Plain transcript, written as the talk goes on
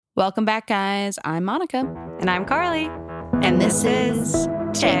Welcome back, guys. I'm Monica. And I'm Carly. And this is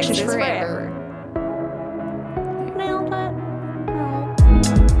Texas Forever. Nailed it.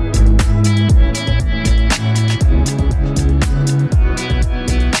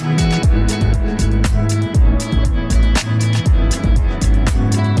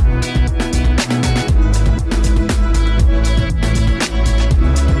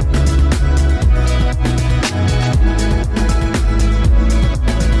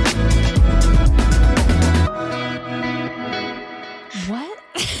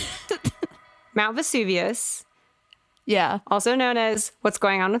 Mount Vesuvius, also known as what's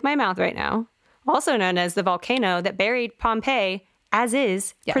going on with my mouth right now, also known as the volcano that buried Pompeii as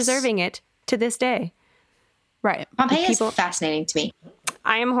is, preserving it to this day. Right. Pompeii is fascinating to me.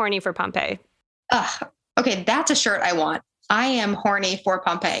 I am horny for Pompeii. Okay, that's a shirt I want. I am horny for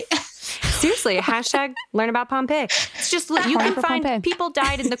Pompeii. Seriously, hashtag learn about Pompeii. It's just, you can find Pompeii. People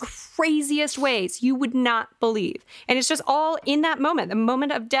died in the craziest ways you would not believe. And it's just all in that moment, the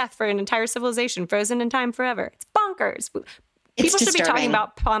moment of death for an entire civilization, frozen in time forever. It's bonkers. People should be talking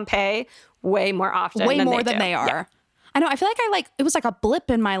about Pompeii way more often. Way more than they are. Yeah. I know. I feel like it was like a blip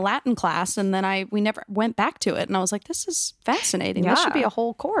in my Latin class, and then we never went back to it. And I was like, this is fascinating. Yeah. This should be a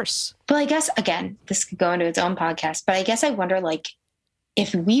whole course. Well, I guess, again, this could go into its own podcast, but I guess I wonder, like,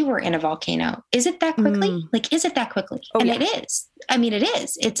 if we were in a volcano, is it that quickly? Like, is it that quickly? Oh, and yeah. it is. I mean, it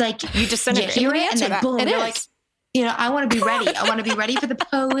is. It's like you just you hear it and then boom, you're like, I want to be ready. I want to be ready for the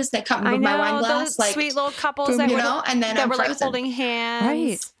pose that comes with my wine glass. Those like sweet little couples boom, that and then that were frozen. like holding hands.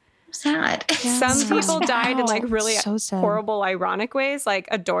 Right. Sad. Yeah. Some people died in like really horrible, ironic ways. Like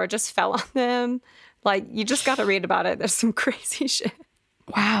a door just fell on them. Like you just got to read about it. There's some crazy shit.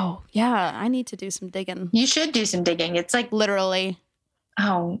 Wow. Yeah. I need to do some digging. You should do some digging. It's like literally.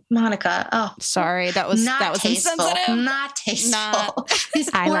 Oh, Monica. Oh, sorry. That was tasteful. Insensitive. Not tasteful. These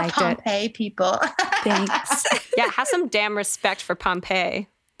I poor liked Pompeii people. Thanks. Yeah, have some damn respect for Pompeii.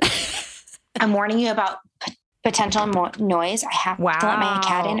 I'm warning you about potential noise. I have to let my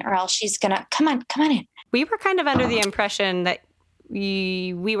cat in, or else she's gonna come on in. We were kind of under the impression that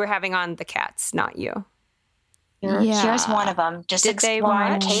we were having on the cats, not you. Here's one of them. Just did they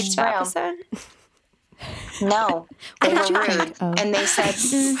watch Kate's the room. episode? No, they were rude, and they said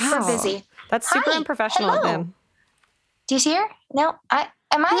we're busy. That's super unprofessional of them. Do you see her? No, I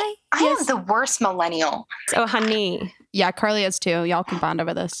am the worst millennial. Oh, honey. Yeah, Carly is too. Y'all can bond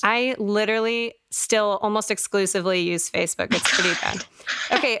over this. I literally still almost exclusively use Facebook. It's pretty bad.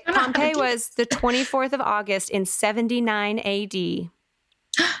 Okay, Pompeii was the 24th of August in 79 AD.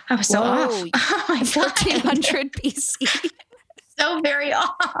 I was so off. Oh my God. 1400 BC. So very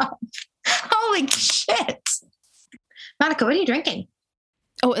off. Holy shit. Monica, what are you drinking?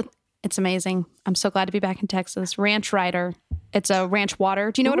 Oh, it's amazing. I'm so glad to be back in Texas. Ranch Rider. It's a ranch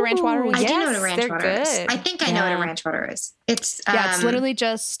water. Do you know what a ranch water is? I do know what a ranch water is. I think I know what a ranch water is. It's it's literally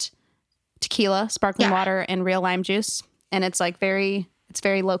just tequila, sparkling water, and real lime juice. And it's like it's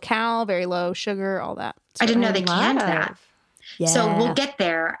very low cal, very low sugar, all that. I didn't know they canned that. Yeah. So we'll get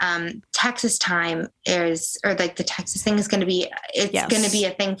there. Texas time the Texas thing is going to be, going to be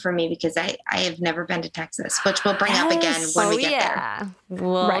a thing for me because I have never been to Texas, which we'll bring up again when we get there.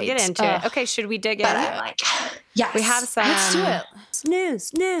 We'll get into it. Okay. Should we dig in? But I'm like, yes. We have some. Let's do it.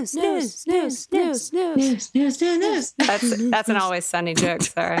 News. That's an Always Sunny joke.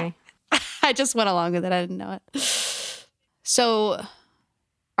 Sorry. I just went along with it. I didn't know it. So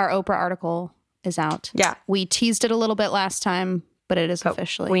our Oprah article is out. Yeah. We teased it a little bit last time, but it is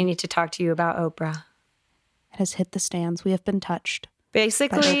officially. We need to talk to you about Oprah. It has hit the stands. We have been touched.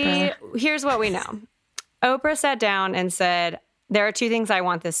 Basically, here's what we know. Oprah sat down and said, there are two things I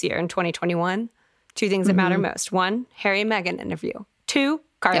want this year in 2021. Two things that matter most. One, Harry and Meghan interview. Two,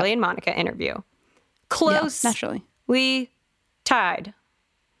 Carly and Monica interview. Close. Naturally. We tied.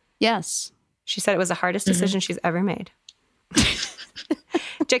 Yes. She said it was the hardest decision she's ever made.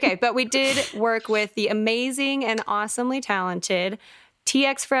 JK, but we did work with the amazing and awesomely talented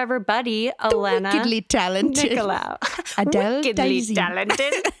TX Forever buddy, Elena. Wickedly talented. Nicolau. Adele Wickedly Dazeem.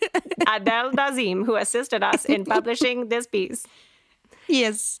 talented Adele Dazeem, who assisted us in publishing this piece.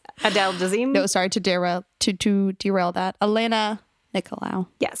 Yes. Adele Dazeem. No, sorry to derail that. Elena Nicolau.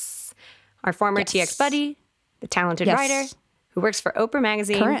 Yes. Our former TX buddy, the talented writer who works for Oprah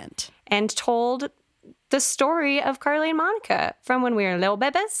Magazine. Current. And told the story of Carly and Monica from when we were little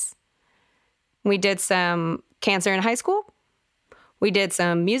babies. We did some cancer in high school. We did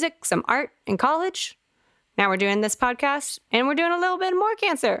some music, some art in college. Now we're doing this podcast, and we're doing a little bit more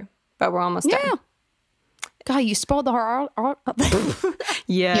cancer, but we're almost done. God, you spoiled the heart.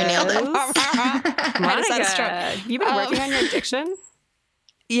 Yeah. You nailed it. Monica, you've been working on your addiction?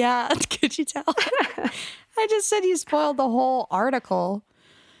 Yeah, could you tell? I just said you spoiled the whole article.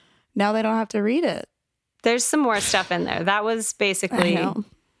 Now they don't have to read it. There's some more stuff in there. That was basically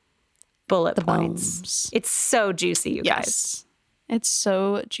bullet points. Bones. It's so juicy, you guys. It's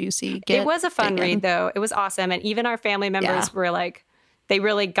so juicy. It was a fun read, though. It was awesome. And even our family members were like, they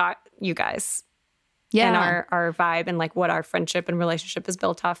really got you guys. And our vibe and like what our friendship and relationship is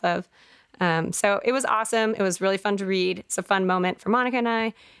built off of. So it was awesome. It was really fun to read. It's a fun moment for Monica and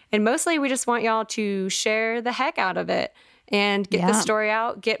I. And mostly we just want y'all to share the heck out of it and get the story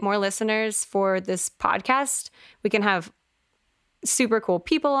out, get more listeners for this podcast. We can have super cool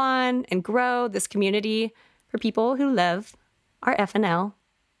people on and grow this community for people who love our FNL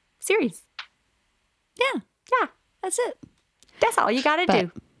series. Yeah. That's it. That's all you got to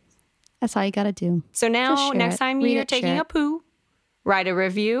do. That's all you got to do. So now, next time you're taking a poo, write a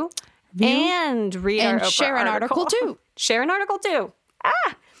review and read our Oprah share an article too. Share an article too.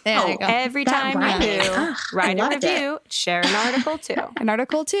 There you go. Every time you poo, write a review, share an article too. An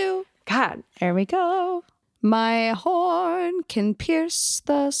article too. God. There we go. My horn can pierce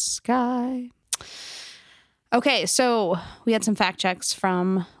the sky. Okay, so we had some fact checks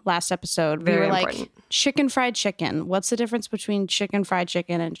from last episode. Very we were important. like, chicken fried chicken. What's the difference between chicken fried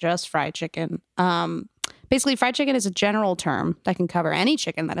chicken and just fried chicken? Basically, fried chicken is a general term that can cover any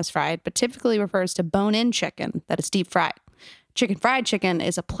chicken that is fried, but typically refers to bone-in chicken that is deep fried. Chicken fried chicken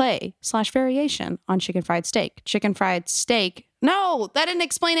is a play/variation on chicken fried steak. Chicken fried steak. No, that didn't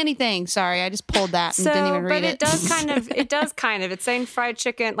explain anything. Sorry, I just pulled that and didn't even read it. But it does kind of. It's saying fried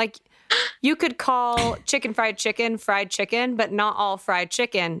chicken. Like, you could call chicken, fried chicken, but not all fried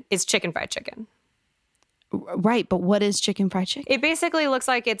chicken is chicken fried chicken. Right, but what is chicken fried chicken? It basically looks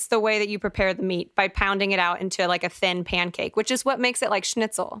like it's the way that you prepare the meat by pounding it out into like a thin pancake, which is what makes it like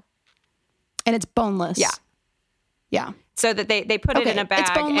schnitzel. And it's boneless. Yeah. Yeah. So that they put it in a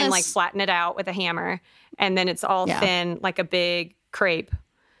bag and like flatten it out with a hammer, and then it's all thin like a big crepe,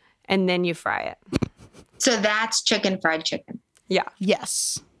 and then you fry it. So that's chicken fried chicken. Yeah.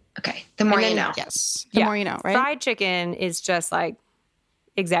 Yes. Okay. The more you know. Yes. The more you know, right? Fried chicken is just like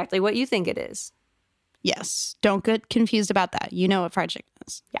exactly what you think it is. Yes. Don't get confused about that. You know what fried chicken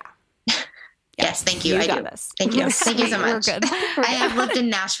is. Yeah. Yes, thank you. You I got do. this. Thank you. Thank you so much. We're good. I have lived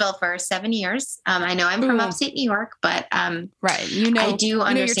in Nashville for 7 years. I know I'm from upstate New York, but right. You know, I do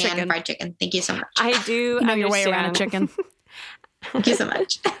understand chicken. fried chicken. Thank you so much. I do you know your way around a chicken. Thank you so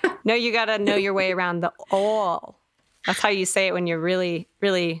much. No, you got to know your way around the oil. That's how you say it when you're really,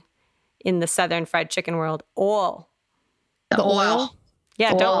 really in the southern fried chicken world. Oil. The oil.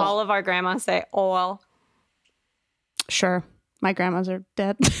 Yeah, oil. don't all of our grandmas say oil? Sure. My grandmas are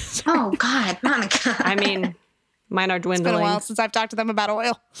dead. Oh, God, Monica. I mean, mine are dwindling. It's been a while since I've talked to them about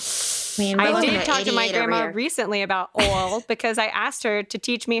oil. I did talk to my grandma recently about oil because I asked her to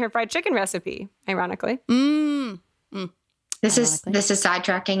teach me her fried chicken recipe, ironically. This is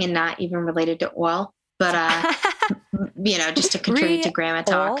sidetracking and not even related to oil, but just to contribute to grandma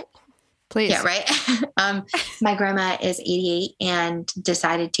talk. Oil? Please. Yeah, right. My grandma is 88 and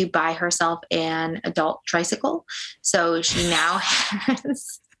decided to buy herself an adult tricycle. So she now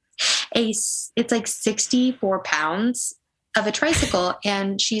has it's like 64 pounds of a tricycle,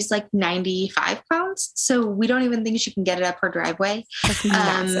 and she's like 95 pounds. So we don't even think she can get it up her driveway. That's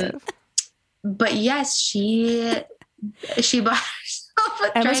massive. But yes, she bought herself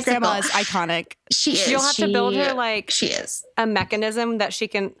a Emma's tricycle. grandma is iconic. She is. You'll have to build her like she is a mechanism that she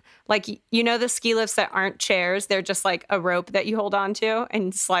can, like, you know, the ski lifts that aren't chairs, they're just like a rope that you hold on to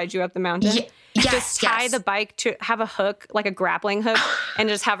and slide you up the mountain. Just tie the bike to have a hook, like a grappling hook, and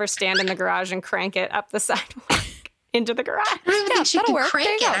just have her stand in the garage and crank it up the sidewalk into the garage. I don't even think she could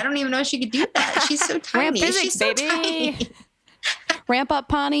crank it. I don't even know if she could do that. She's so tiny. Ramp physics, She's so baby. tiny. Ramp up,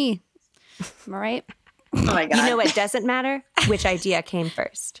 Pawnee. Am I right? Oh my God. You know what doesn't matter? Which idea came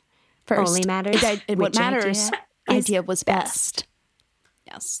first. Only matters. What matters? Idea was best.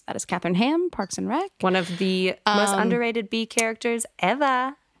 Yes, that is Catherine Ham, Parks and Rec. One of the most underrated B characters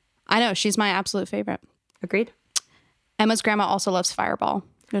ever. I know, she's my absolute favorite. Agreed. Emma's grandma also loves Fireball.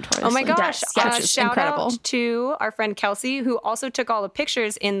 Notoriously. Oh my gosh. Shout incredible. out to our friend Kelsey, who also took all the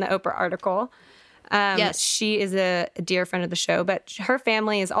pictures in the Oprah article. Yes. She is a dear friend of the show, but her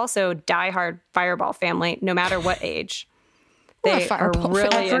family is also diehard Fireball family, no matter what age. They are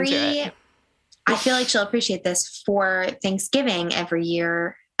really into it. I feel like she'll appreciate this for Thanksgiving every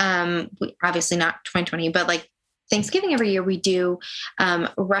year. Obviously not 2020, but like Thanksgiving every year we do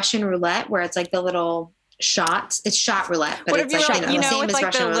Russian roulette, where it's like the little shots. It's shot roulette, but it's like, same with as like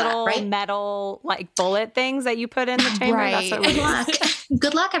Russian the roulette, little right? metal like bullet things that you put in the chamber. Right. That's what we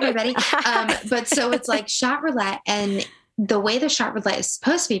Good luck, everybody. But so it's like shot roulette, and the way the shot roulette is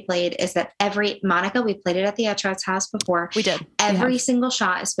supposed to be played is that Monica, we played it at the Etchard's house before. We did. Every single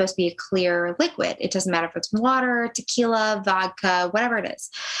shot is supposed to be a clear liquid. It doesn't matter if it's water, tequila, vodka, whatever it is.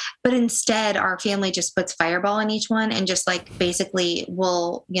 But instead, our family just puts Fireball in each one and just like basically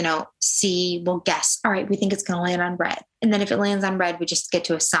we'll guess, all right, we think it's going to land on red. And then if it lands on red, we just get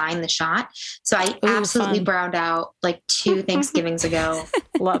to assign the shot. So I absolutely browned out like 2 Thanksgivings ago.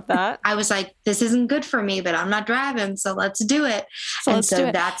 Love that. I was like, this isn't good for me, but I'm not driving, so let's do it.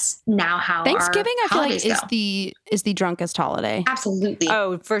 So that's now how Thanksgiving, I feel like, go. is the drunkest holiday. Absolutely.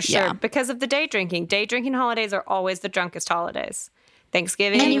 Oh, for sure. Yeah. Because of the day drinking. Day drinking holidays are always the drunkest holidays.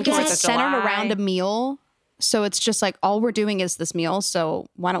 Thanksgiving, and Fourth it's of centered July. around a meal. So it's just like all we're doing is this meal. So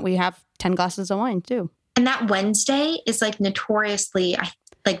why don't we have 10 glasses of wine too? And that Wednesday is like notoriously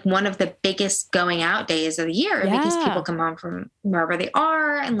like one of the biggest going out days of the year because people come home from wherever they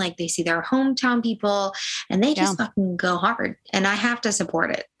are and like they see their hometown people and they just fucking go hard. And I have to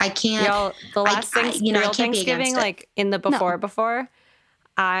support it. I can't. Y'all, the last real Thanksgiving, like in the before,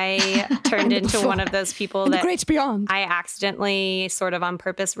 I turned into one of those people that greats beyond. I accidentally sort of on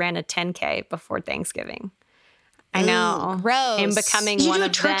purpose ran a 10K before Thanksgiving. I know. Gross. In becoming did you one do a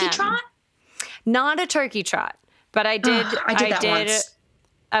of turkey them. Trot? Not a turkey trot, but I did. I did once.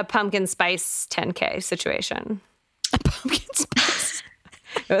 A pumpkin spice 10K situation. A pumpkin spice.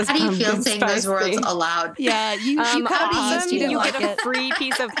 How do you feel saying those words aloud? Yeah, you kind of awesome. you get a free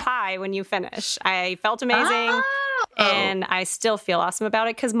piece of pie when you finish. I felt amazing, and I still feel awesome about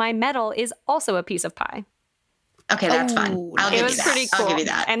it because my medal is also a piece of pie. Okay, that's fun. I'll give you that. It was pretty cool. I'll give you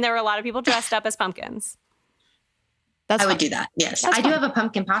that. And there were a lot of people dressed up as pumpkins. I would do that. Yes. I do have a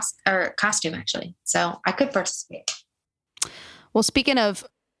pumpkin costume actually. So I could participate. Well, speaking of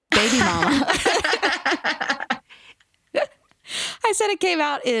baby mama, I said it came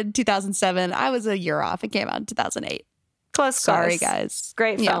out in 2007. I was a year off. It came out in 2008. Close. Sorry, guys.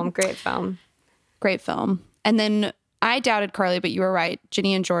 Great film. Great film. Great film. And then I doubted Carly, but you were right.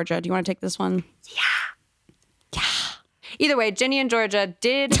 Ginny and Georgia. Do you want to take this one? Yeah. Either way, Ginny and Georgia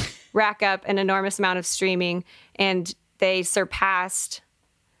did rack up an enormous amount of streaming, and they surpassed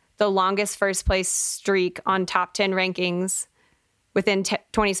the longest first place streak on top 10 rankings within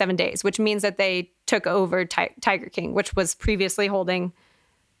 27 days, which means that they took over Tiger King, which was previously holding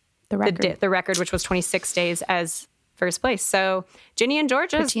the record, which was 26 days as first place. So Ginny and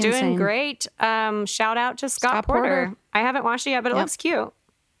Georgia is doing great. Shout out to Scott Porter. I haven't watched it yet, but it looks cute.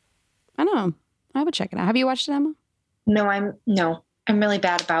 I know. I would check it out. Have you watched it, Emma? No, I'm really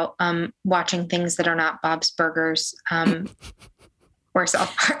bad about watching things that are not Bob's Burgers or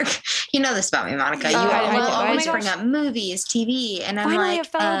South Park. You know this about me, Monica. You always bring up movies, TV, and I'm Finally, like, a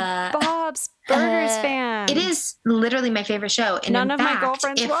fellow Bob's Burgers fan. It is literally my favorite show. And none of my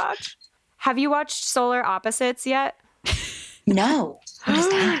girlfriends watch. Have you watched Solar Opposites yet? No. What is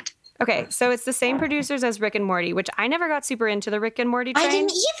that? Okay, so it's the same producers as Rick and Morty, which I never got super into the Rick and Morty train. I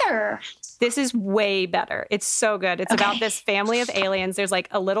didn't either. This is way better. It's so good. It's about this family of aliens. There's like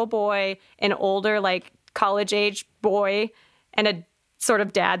a little boy, an older like college-age boy, and a sort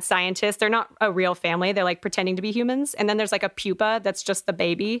of dad scientist. They're not a real family. They're like pretending to be humans. And then there's like a pupa that's just the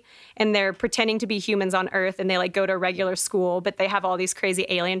baby. And they're pretending to be humans on Earth. And they like go to regular school, but they have all these crazy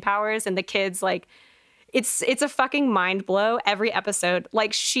alien powers. And the kids like, it's a fucking mind blow every episode.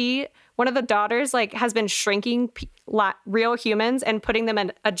 Like one of the daughters like has been shrinking real humans and putting them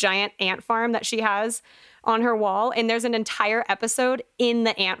in a giant ant farm that she has on her wall. And there's an entire episode in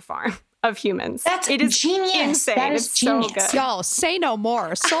the ant farm of humans. It is genius. Insane. That is genius. So good. Y'all, say no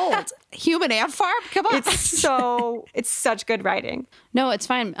more. Sold. Human ant farm? Come on. It's such good writing. No, it's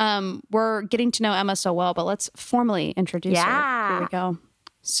fine. We're getting to know Emma so well, but let's formally introduce her. Here we go.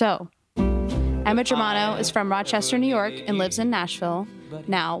 So, Emma Germano is from Rochester, New York, and lives in Nashville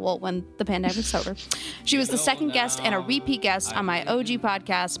now, when the pandemic's over. She was the second guest and a repeat guest on my OG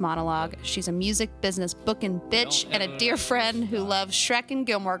podcast, Monologue. She's a music business booking bitch and a dear friend who loves Shrek and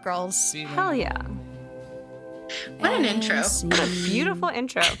Gilmore Girls. Hell yeah. What an intro. What a beautiful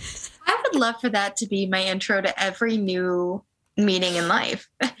intro. I would love for that to be my intro to every new meeting in life.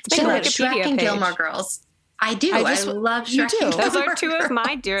 She loves Shrek and Gilmore Girls. I do. I love Shrek and Gilmore Those are two of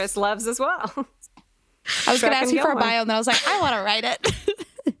my dearest loves as well. I was going to ask you for a bio, and then I was like, I want to write it.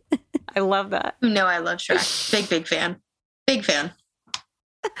 I love that. No, I love Shrek. Big fan. Big fan.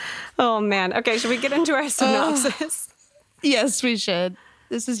 Oh, man. Okay, should we get into our synopsis? Yes, we should.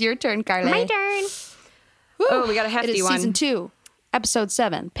 This is your turn, Carly. My turn. Woo. Oh, we got a hefty it is one. Season 2, Episode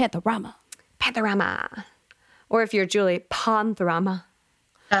 7, Pantherama. Pantherama. Or if you're Julie, Pantherama.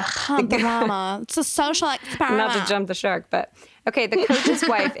 Pantherama. It's a social experiment. Not to jump the shark, but okay. The coach's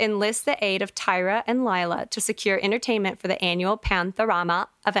wife enlists the aid of Tyra and Lila to secure entertainment for the annual Pantherama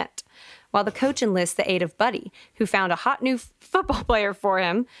event, while the coach enlists the aid of Buddy, who found a hot new football player for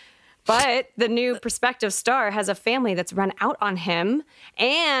him. But the new prospective star has a family that's run out on him,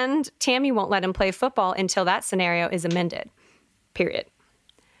 and Tammy won't let him play football until that scenario is amended. Period.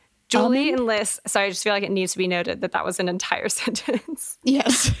 Julie enlists, sorry, I just feel like it needs to be noted that was an entire sentence.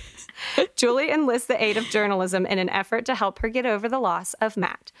 Yes. Julie enlists the aid of journalism in an effort to help her get over the loss of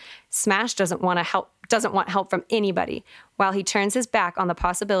Matt. Smash doesn't want help from anybody, while he turns his back on the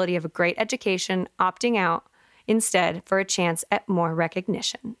possibility of a great education, opting out instead for a chance at more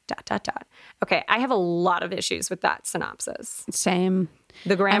recognition. ... Okay, I have a lot of issues with that synopsis. Same.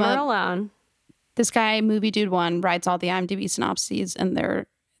 The grammar alone. This guy, Movie Dude 1, writes all the IMDb synopses, and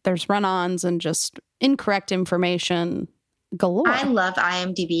there's run-ons and just incorrect information galore. I love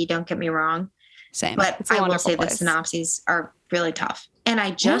IMDb, don't get me wrong. Same. But I will say the synopses are really tough. And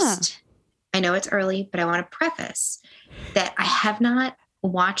I know it's early, but I want to preface that I have not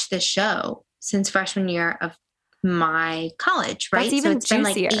watched this show since freshman year of my college, right? That's even so it's been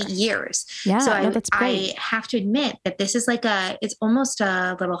like juicier. 8 years. Yeah, so that's great. I have to admit that this is like it's almost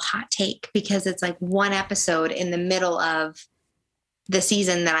a little hot take because it's like one episode in the middle of the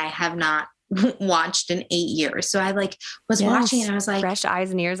season that I have not watched in 8 years. So I was watching and I was like, fresh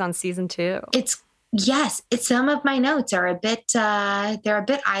eyes and ears on season 2. It's some of my notes are a bit, they're a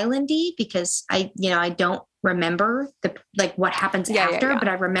bit islandy because I don't remember what happens after, but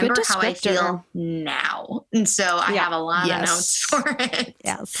I remember how I feel now. And so I have a lot of notes for it.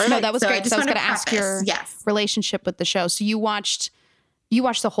 Yes. No, that was great. So I was going to ask your relationship with the show. So you watched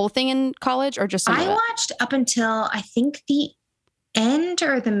the whole thing in college or just some of it? I watched up until I think the end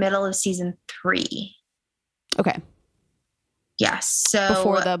or the middle of season 3. Okay. Yes. So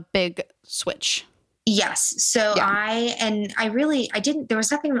before the big switch. Yes. So there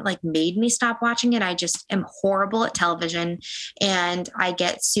was nothing that made me stop watching it. I just am horrible at television and I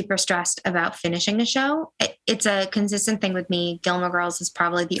get super stressed about finishing a show. It's a consistent thing with me. Gilmore Girls is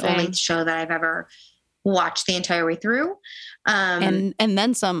probably the only show that I've ever watched the entire way through. And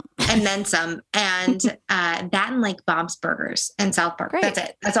then some. And then some. And that and Bob's Burgers and South Park. Great. That's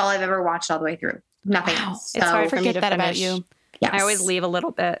it. That's all I've ever watched all the way through. Nothing else. It's hard for me to that finish. About you. Yes. I always leave a little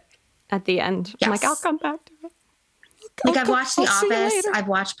bit at the end. Yes. I'm like, I'll come back to it. I've watched The Office. I've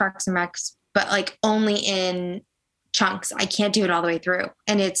watched Parks and Recs, but only in chunks. I can't do it all the way through.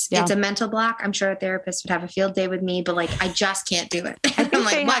 And it's a mental block. I'm sure a therapist would have a field day with me, but I just can't do it. I think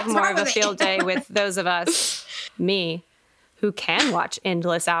they have more of a field day with those of us, me, who can watch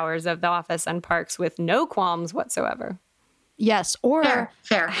endless hours of The Office and Parks with no qualms whatsoever. Yes. Or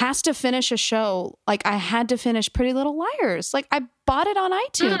fair. Has to finish a show. I had to finish Pretty Little Liars. I bought it on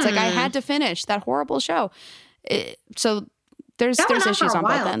iTunes. I had to finish that horrible show. So there's issues on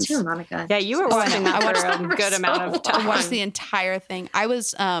both ends. Too, Monica. Yeah, you were watching that for a good amount of time. I watched the entire thing. I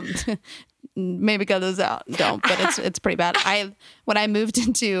was maybe cut this out. Don't, but it's pretty bad. When I moved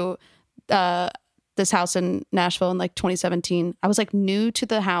into this house in Nashville in 2017, I was new to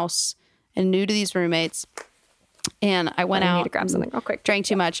the house and new to these roommates. And I went out, need to grab something real quick, drank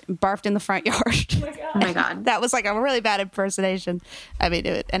too much, barfed in the front yard. Oh my God. That was a really bad impersonation. I mean,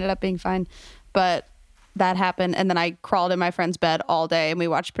 it ended up being fine, but that happened. And then I crawled in my friend's bed all day and we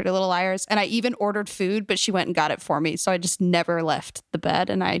watched Pretty Little Liars. And I even ordered food, but she went and got it for me. So I just never left the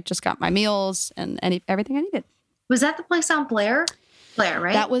bed and I just got my meals and everything I needed. Was that the place on Blair? Blair,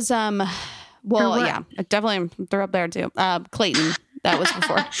 right? That was, yeah, definitely they're up there too. Clayton. That was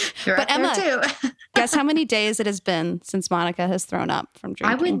before. But Emma, too. Guess how many days it has been since Monica has thrown up from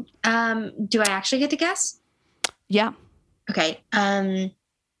drinking? I would. Do I actually get to guess? Yeah. Okay. I'm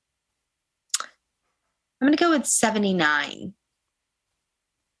going to go with 79.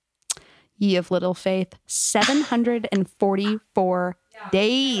 Ye of little faith. 744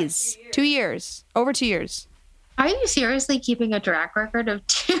 days. 2 years. Over 2 years. Are you seriously keeping a track record of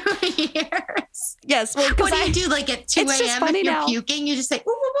 2 years? Yes. Well, what do you do at 2 a.m. if you're puking? You just say,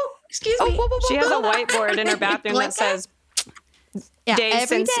 ooh, ooh, ooh, excuse me. She has a whiteboard in her bathroom that says days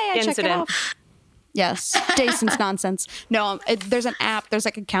since incident. Yes. Days since nonsense. No, there's an app. There's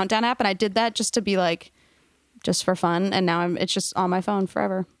a countdown app. And I did that just to be just for fun. And now it's just on my phone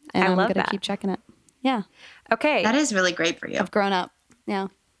forever. And I'm going to keep checking it. Yeah. Okay. That is really great for you. I've grown up. Yeah.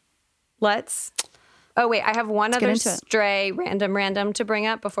 Oh, wait, I have one other stray random to bring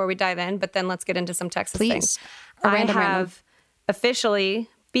up before we dive in, but then let's get into some Texas things. I have officially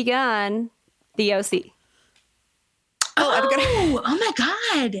begun the OC. Oh my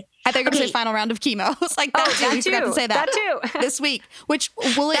God. I think I'm going to say final round of chemo. I was like, that too. We forgot to say that. That too. This week. Which,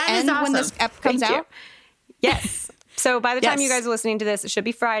 will it That end is awesome. when this ep comes out? Yes. So by the time you Yes. guys are listening to this, it should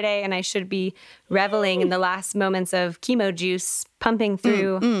be Friday, and I should be reveling in the last moments of chemo juice pumping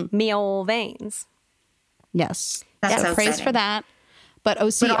through me old veins. Yes. That's so so praise exciting. for that. But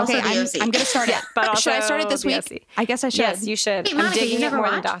OC, But also okay, the OC. I'm going to start it. But also should I start it this the week? OC. I guess I should. Yes, you should. Wait, I'm Monica, you digging it never more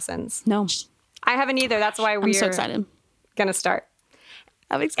than watched? Dawson's. No. I haven't either. That's why I'm we're so excited. going to start.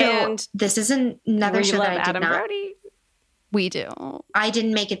 I'm excited. And This is another we show love that I did Adam not. Brody. We do. I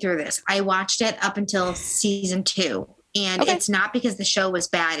didn't make it through this. I watched it up until season 2. And Okay. it's not because the show was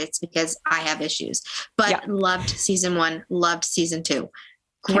bad. It's because I have issues. But Yeah. loved season 1, loved season 2.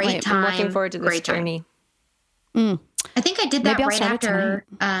 Can't Great wait. time. I'm looking forward to this great time. journey. I think I did that Maybe I'll right start it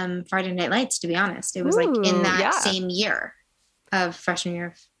after Friday Night Lights, to be honest. It was like in Ooh, that yeah. same year of freshman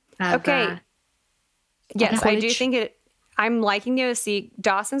year. Of, Okay. Yes, I do college. think it. I'm liking the OC.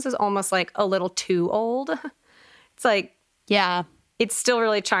 Dawson's is almost like a little too old. It's like, Yeah. it's still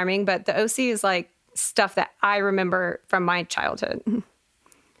really charming, but the OC is like stuff that I remember from my childhood.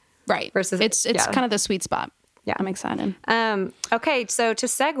 Right. Versus- it's yeah. kind of the sweet spot. Yeah. I'm excited. Okay, so to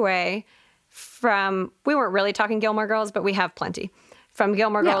segue from, we weren't really talking Gilmore Girls, but we have plenty. From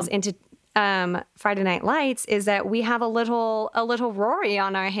Gilmore Yeah. Girls into Friday Night Lights is that we have a little Rory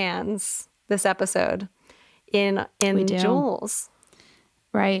on our hands this episode in do. Jules.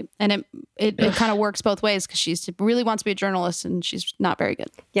 Right. And it kind of works both ways because she really wants to be a journalist and she's not very good.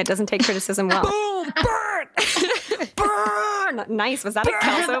 Yeah, it doesn't take criticism well. Boom! Burn! Burn! Nice. Was that a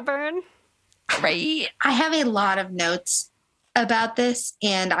Kelso burn? Right. I have a lot of notes about this,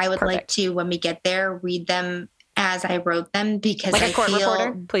 and I would like Perfect. to, when we get there, read them as I wrote them because Like I a court feel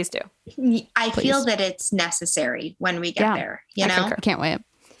reporter? Please do. I Please. feel that it's necessary when we get Yeah. there. You I know, concur. I can't wait.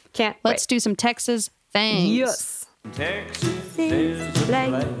 Can't Let's do some Texas things. Yes. Texas is a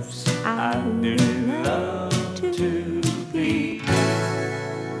place I do love to be.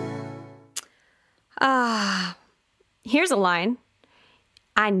 Here's a line.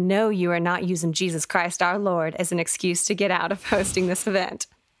 I know you are not using Jesus Christ our Lord as an excuse to get out of hosting this event.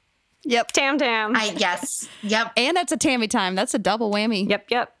 Yep. Tam tam. yes, yep. And that's a Tammy time. That's a double whammy. Yep.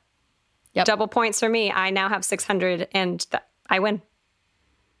 Yep. Double points for me. I now have 600 and I win.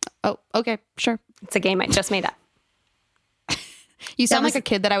 Oh, okay. Sure. It's a game I just made up. You sound was- like a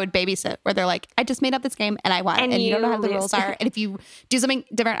kid that I would babysit where they're like, I just made up this game and I won. And And you don't know you how the lose. rules are. And if you do something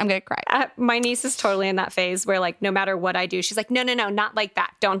different, I'm going to cry. My niece is totally in that phase where, like, no matter what I do, she's like, no, not like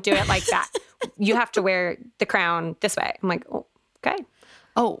that. Don't do it like that. You have to wear the crown this way. I'm like, oh, okay.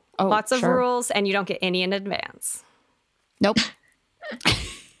 Oh, Lots of sure. rules, and you don't get any in advance. Nope.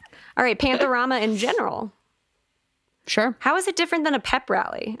 All right, Pantherama in general. Sure. How is it different than a pep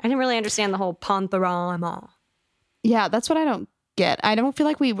rally? I didn't really understand the whole Pantherama. Yeah, that's what I don't get. I don't feel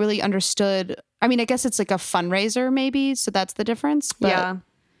like we really understood. I mean, I guess it's like a fundraiser maybe, so that's the difference. But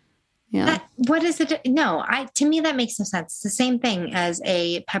yeah. What is it? No, to me that makes no sense. It's the same thing as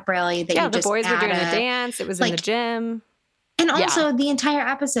a pep rally that Yeah, you the just boys were add doing a a- dance. It was in the like- gym. And also, the entire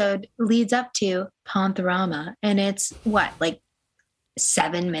episode leads up to Pantherama, and it's what, like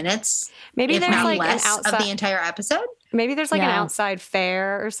 7 minutes, Maybe if there's not like an less, of the outside. entire episode. Maybe there's like an Yeah. outside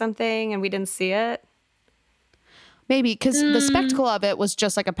fair or something, and we didn't see it. Maybe because the spectacle of it was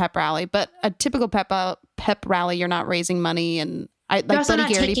just like a pep rally, but a typical pep rally, you're not raising money, and like also Buddy not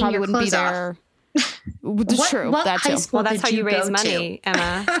Garrity taking probably your wouldn't be clothes off. there. It's true, what that high too. school Well, that's did how you raise go to? money,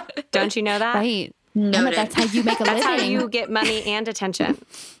 Emma. Don't you know that? Right? Emma, Noted. that's how you make a That's how living. you get money and attention.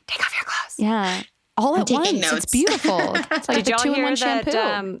 Take off your clothes. Yeah, all I'm at once. taking It's notes. beautiful. It's like Did the y'all 2-in-1 hear shampoo.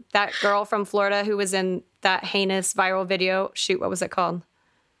 that that girl from Florida who was in that heinous viral video? Shoot, what was it called?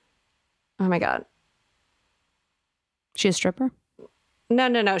 Oh my God. She a stripper?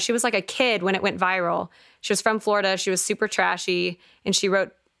 No. She was like a kid when it went viral. She was from Florida. She was super trashy, and she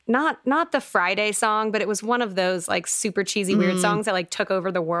wrote not the Friday song, but it was one of those like super cheesy weird songs that like took over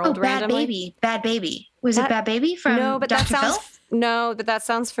the world Oh, Bad randomly. Baby. Was it That- Bad Baby from No, but Dr. that sounds Phil? that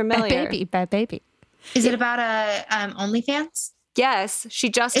sounds familiar. Bad baby. Is it about a OnlyFans? Yes, she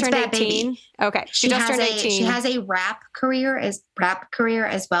just It's turned Bad 18. Baby. Okay, she just turned 18. She has a rap career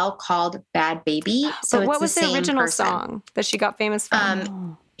as well called Bad Baby. So but it's what was the same original person. song that she got famous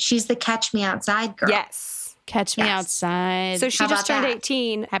from? She's the Catch Me Outside girl. Yes. Catch me Yes. outside. So she How just about turned that?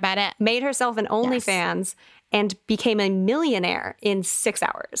 18, how about it? made herself an OnlyFans, and became a millionaire in 6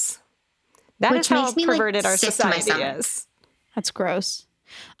 hours. That Which is how makes me, like, perverted our sick to my society stomach. is. That's gross.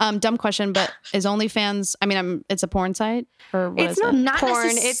 Dumb question, but is OnlyFans? I mean, it's a porn site, or what It's is not it? Not porn.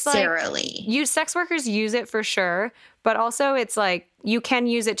 It's like necessarily. sex workers use it for sure, but also it's like you can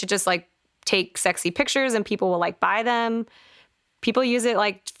use it to just like take sexy pictures and people will like buy them. people use it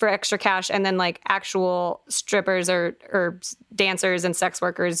like for extra cash, and then like actual strippers or dancers and sex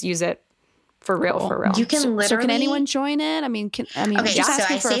workers use it for real, Cool. for real. You can literally. So can anyone join it? I mean, Okay, just so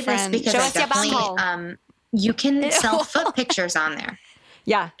asking I for a say this friend. because Show I us your definitely, butthole. you can sell foot pictures on there.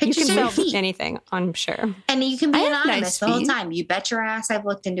 Yeah, Pictures you of can your sell feet. anything, I'm sure. And you can be I have anonymous nice the whole feet. time. You bet your ass I've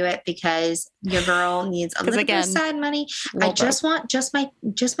looked into it because your girl needs a little bit again, of side money. I little just want just my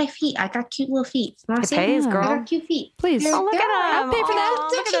feet. I got cute little feet. You want to It see pays, them? girl. I got cute feet. Please. They're- Oh, look they're all at right. them. I'll pay for that.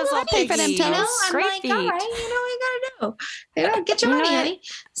 Look at those little I'll pay for them piggies. toes. You know, I'm Great like, feet. all right, you know what I gotta do. You know, get your You know money, what? honey.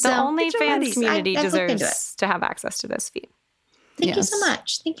 The So, OnlyFans money. community I've looked into it. deserves to have access to those feet. Thank you so Yes.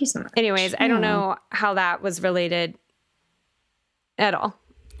 much. Thank you so much. Anyways, I don't know how that was related at all.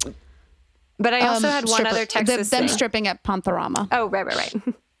 But I also had one stripper- other Texas them thing. stripping at Pantherama. Oh, right.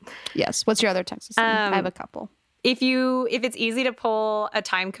 Yes. What's your other Texas thing? I have a couple. If it's easy to pull a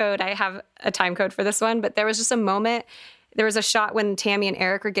time code, I have a time code for this one, but there was just a moment. There was a shot when Tammy and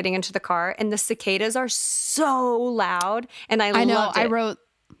Eric were getting into the car, and the cicadas are so loud, and I know. loved it. I wrote.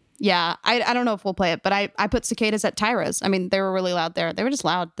 Yeah, I don't know if we'll play it, but I put cicadas at Tyra's. I mean, they were really loud there. They were just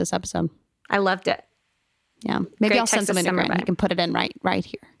loud this episode. I loved it. Yeah, maybe Great I'll send Texas something to summer Grant. He vibe. can put it in right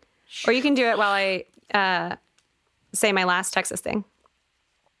here. Or you can do it while I say my last Texas thing.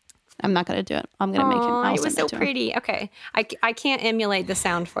 I'm not gonna do it. I'm gonna make him. Aw, I'll it send was so to him. pretty. Okay. I can't emulate the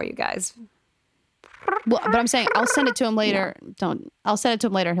sound for you guys. Well, but I'm saying I'll send it to him later. I'll send it to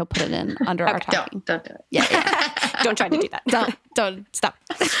him later, and he'll put it in under our talking. Don't do it. Yeah. Don't try to do that. Don't stop.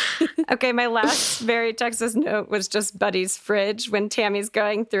 Okay, my last very Texas note was just Buddy's fridge when Tammy's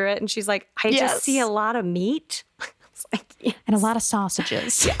going through it, and she's like, I Yes. just see a lot of meat. It's like, yeah, And a lot of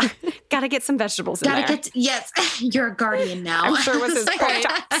sausages. Yeah. gotta get some vegetables in Gotta there. get yes. You're a guardian now. I'm sure it was his It's pork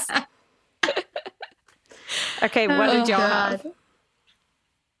chops. Okay, what did y'all have?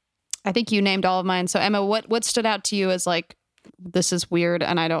 I think you named all of mine. So Emma, what stood out to you as like, this is weird,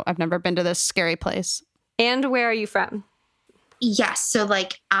 and I've never been to this scary place. And where are you from? Yes. So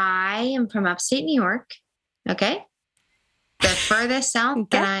like I am from upstate New York. Okay. The furthest south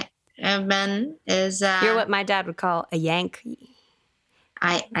that I have been is You're what my dad would call a Yankee.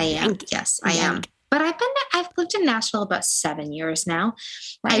 I am. Yes, I am. But I've lived in Nashville about 7 years now.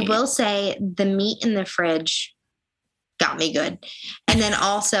 Right. I will say the meat in the fridge got me good. And then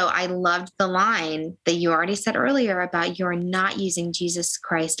also I loved the line that you already said earlier about you're not using Jesus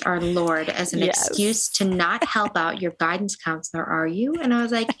Christ, our Lord, as an Yes. excuse to not help out your guidance counselor, are you? And I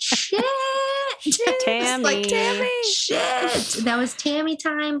was like, shit. Tammy. Like, shit. That was Tammy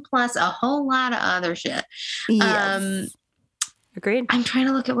time plus a whole lot of other shit. Yes. Agreed. I'm trying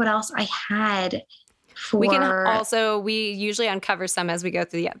to look at what else I had for. We usually uncover some as we go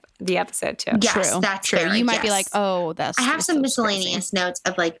through the episode too. Yes, True. that's True. fair. You might be Yes. like, oh, that's. I have this some is miscellaneous notes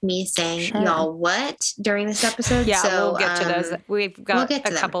of like me saying, Sure. y'all, what during this episode? Yeah, so, we'll get to those. We've got get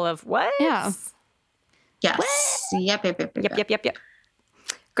to a them. couple of what? Yeah. Yes. Yep.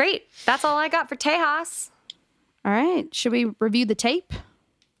 Great. That's all I got for Tejas. All right. Should we review the tape?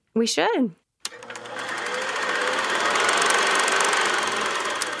 We should.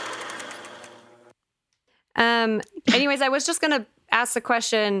 Anyways, I was just going to ask the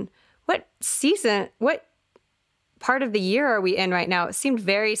question, what part of the year are we in right now? It seemed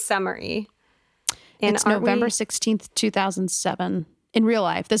very summery. And It's aren't November we- 16th, 2007. In real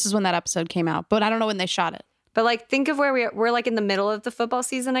life, this is when that episode came out, but I don't know when they shot it. But like, think of where we're like in the middle of the football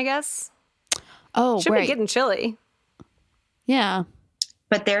season, I guess. Oh, Should right. be getting chilly. Yeah.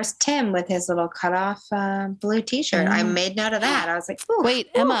 But there's Tim with his little cutoff blue T-shirt. I made note of that. I was like, ooh, Wait,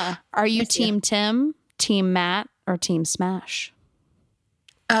 ooh. Emma, are you Miss you. Team Tim, Team Matt, or Team Smash?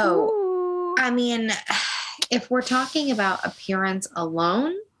 Oh, Ooh. I mean, if we're talking about appearance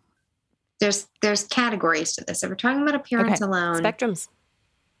alone, there's categories to this. If we're talking about appearance Okay. alone, Spectrums.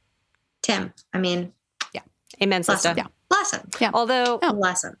 Tim. I mean, Amen, bless sister. him. Yeah. Bless him. Yeah. Although Oh.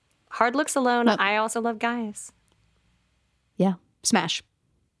 Bless him. hard looks alone, Well- I also love guys. Yeah. Smash.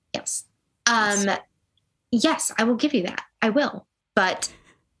 Yes. Yes, I will give you that. I will. But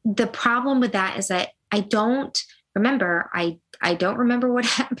the problem with that is that I don't remember what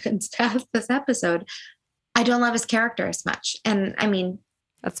happens past this episode. I don't love his character as much. And I mean,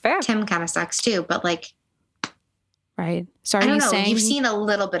 That's fair. Tim kind of sucks too, but like, Right. So I are don't you know. saying You've seen a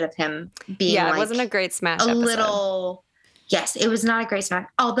little bit of him being Yeah, like it wasn't a great smash a episode. little. Yes, it was not a great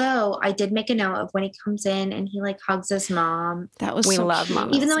smack. Although I did make a note of when he comes in and he like hugs his mom, that was We so love cute.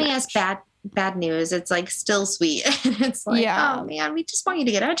 Mama. even though he has bad news, it's like still sweet. And it's like, Yeah. oh man, we just want you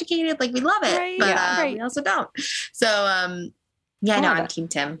to get educated. Like we love it, Right, but yeah, right. we also don't. So yeah, I no, love I'm it. Team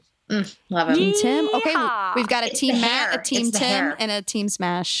Tim. Love him. Team Tim. Okay, Yeehaw. we've got a It's Team the Matt, hair. a Team It's the Tim, hair. and a Team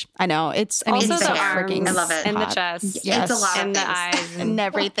Smash. I know. It's I mean, Also he's the so hair. freaking I love it. and the hot. chest. Yes. It's a lot And of the things. eyes. And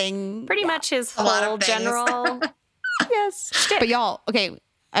everything. Pretty much his A lot of whole things. general. Yes. But y'all, okay,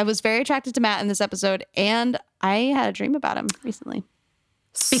 I was very attracted to Matt in this episode, and I had a dream about him recently.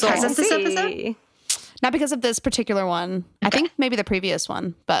 Because of this Saucy. episode? Not because of this particular one. I think maybe the previous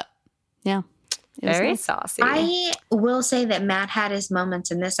one, but yeah. It was Very nice. saucy. I will say that Matt had his moments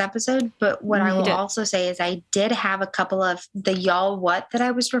in this episode, but what I will did. also say is I did have a couple of the y'all what that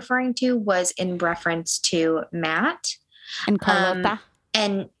I was referring to was in reference to Matt. And Carlota.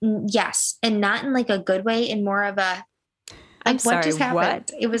 And yes, and not in like a good way, in more of a I'm what sorry, just happened?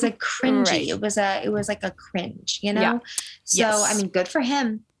 what? It was a cringy. Right. It was like a cringe, you know? Yeah. So Yes. I mean, good for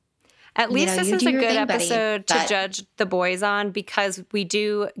him. At You least know, this you is do a your good thing, buddy, episode to but- judge the boys on because we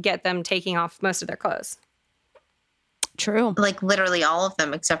do get them taking off most of their clothes. True. Like literally all of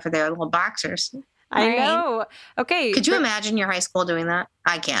them except for their little boxers. I Right. know. Okay. Could you but imagine your high school doing that?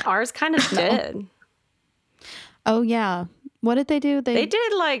 I can't. Ours kind of did. Oh, yeah. What did they do? They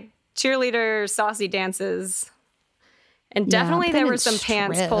did like cheerleader saucy dances. And Yeah, definitely but they there were didn't some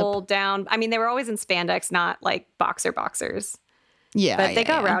pants strip. pulled down. I mean, they were always in spandex, not like boxers. Yeah. But they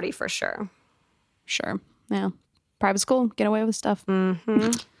got yeah. rowdy for sure. Sure. Yeah. Private school, get away with stuff.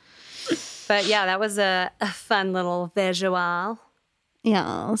 But yeah, that was a fun little visual.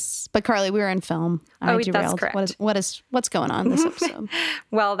 Yes. But Carly, we were in film. I Oh, that's derailed. correct. What's going on in this episode?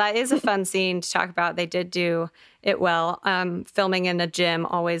 Well, that is a fun scene to talk about. They did do it well. Filming in a gym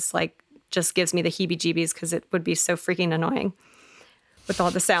always like just gives me the heebie-jeebies because it would be so freaking annoying with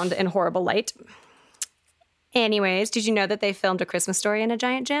all the sound and horrible light. Anyways, did you know that they filmed A Christmas Story in a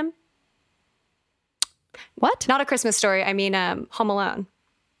giant gym? What? Not A Christmas Story. I mean, Home Alone.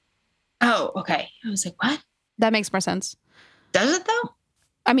 Oh, okay. I was like, what? That makes more sense. Does it though?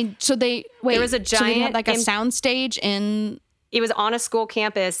 I mean, so they wait. There was a so they had giant like a sound stage in. It was on a school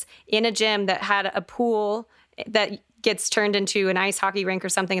campus in a gym that had a pool that gets turned into an ice hockey rink or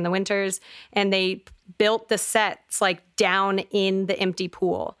something in the winters. And they built the sets like down in the empty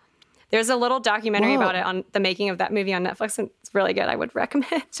pool. There's a little documentary Whoa. about it on the making of that movie on Netflix. And it's really good. I would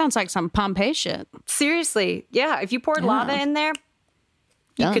recommend. Sounds like some Pompeii shit. Seriously. Yeah. If you poured lava in there,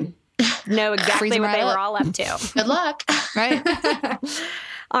 you Done. could know exactly Freeze 'em what right they were up. all up to. Good luck. Right.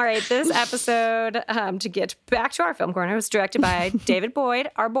 All right, this episode, to get back to our film corner, was directed by David Boyd,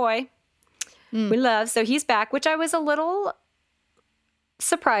 our boy. We love. So he's back, which I was a little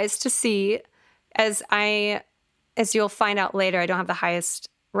surprised to see, as you'll find out later, I don't have the highest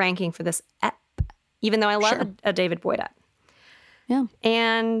ranking for this ep, even though I love a David Boyd ep. Yeah.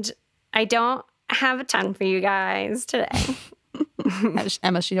 And I don't have a ton for you guys today.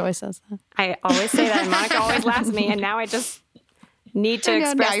 Emma, she always says that. I always say that, and Monica always laughs at me, and now I just need to I know,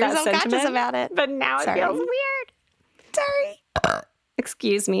 express now you're that self-conscious sentiment about it. But now Sorry. it feels weird. Sorry.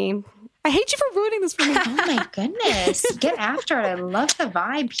 Excuse me. I hate you for ruining this for me. Oh my goodness. Get after it. I love the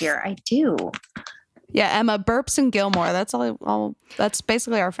vibe here. I do. Yeah, Emma, Burps and Gilmore. That's all. That's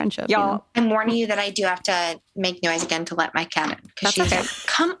basically our friendship. you Y'all, know? I'm warning you that I do have to make noise again to let my cat in. That's She's okay. like,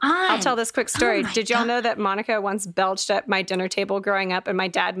 come on. I'll tell this quick story. Oh my Did y'all God. know that Monica once belched at my dinner table growing up, and my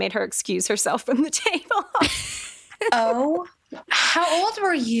dad made her excuse herself from the table? Oh, how old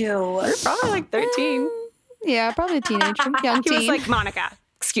were you? Probably like 13. Yeah, probably a teenager, young He teen. was like, Monica,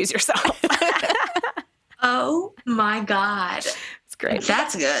 excuse yourself. Oh my God. It's great.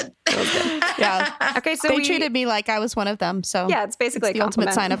 That's good. yeah. Okay, so They we treated me like I was one of them. So yeah, it's basically it's a the ultimate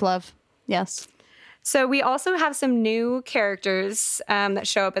compliment. sign of love. Yes. So we also have some new characters that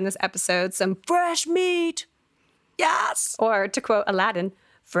show up in this episode. Some fresh meat. Yes. Or to quote Aladdin,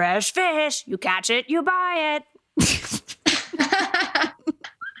 fresh fish. You catch it, you buy it.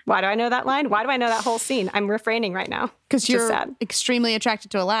 Why do I know that line? Why do I know that whole scene? I'm refraining right now. Because Just you're sad. extremely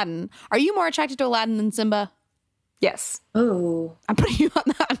attracted to Aladdin. Are you more attracted to Aladdin than Simba? Yes. Ooh. I'm putting you on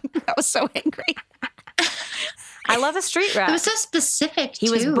that. That was so angry. I love a street rat. It was so specific, He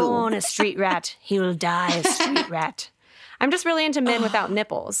was too. born a street rat. He will die a street rat. I'm just really into men without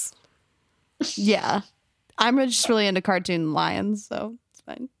nipples. Yeah. I'm just really into cartoon lions, so it's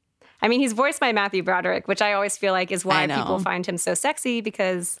fine. I mean, he's voiced by Matthew Broderick, which I always feel like is why I know. people find him so sexy,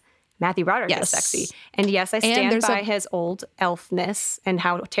 because Matthew Broderick Yes. is sexy. And yes, I stand there's by a- his old elfness and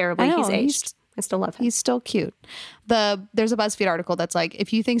how terribly I know, he's he's- aged. I still love him. He's still cute. There's a BuzzFeed article that's like,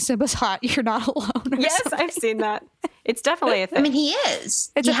 if you think Simba's hot, you're not alone. or Yes, something. I've seen that. It's definitely a thing. I mean, he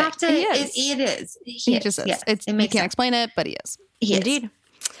is. It's you a have to. thing. He is. It is. He just is. Yes, It's, it you makes can't sense. explain it, but he is. He is. Indeed.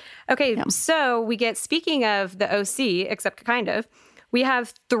 Okay, so we get, speaking of the OC, except kind of, we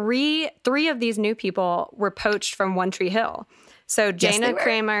have three of these new people were poached from One Tree Hill. So Yes, Jana they were.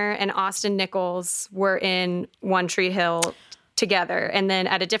 Kramer and Austin Nichols were in One Tree Hill together, and then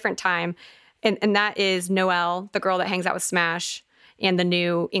at a different time, and that is Noelle, the girl that hangs out with Smash, and the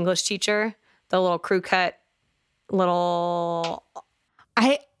new English teacher, the little crew cut, little.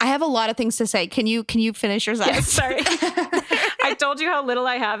 I have a lot of things to say. Can you finish your sentence? Sorry, I told you how little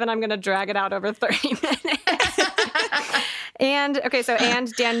I have, and I'm going to drag it out over 30 minutes. And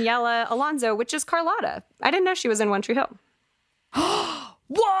Daniela Alonso, which is Carlotta. I didn't know she was in One Tree Hill.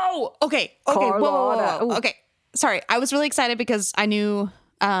 Whoa. Okay. Carlotta. Whoa. Okay. Sorry. I was really excited because I knew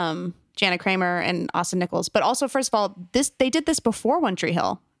Jana Kramer and Austin Nichols. But also, first of all, they did this before One Tree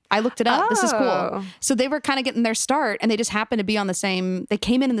Hill. I looked it up. This is cool. Oh. So they were kind of getting their start, and they just happened to be on the same. They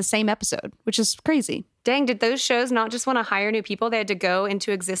came in the same episode, which is crazy. Dang, did those shows not just want to hire new people? They had to go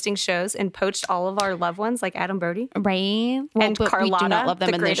into existing shows and poached all of our loved ones like Adam Brody Right? Well, and but Carlotta, we do not love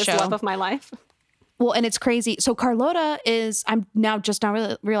them the in this greatest show. love of my life. Well, and it's crazy. So Carlotta is, I'm now just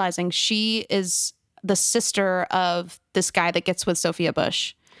now realizing she is the sister of this guy that gets with Sophia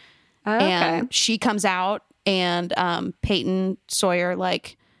Bush. Okay. And she comes out, and Peyton Sawyer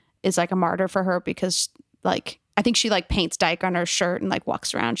is a martyr for her because I think she paints Dyke on her shirt and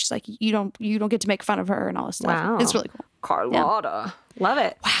walks around. She's like, you don't get to make fun of her and all this stuff. Wow. It's really cool. Carlotta. Love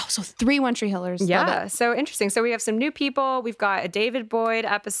it. Wow. So 3 One Tree Hillers. Love Yeah. it. So interesting. So we have some new people. We've got a David Boyd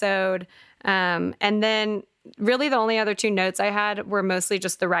episode. And then really the only other 2 notes I had were mostly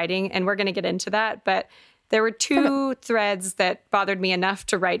just the writing, and we're going to get into that. But there were 2 threads that bothered me enough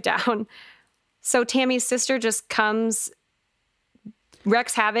to write down. So Tammy's sister just comes,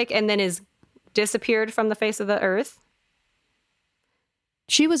 wreaks havoc, and then is disappeared from the face of the earth.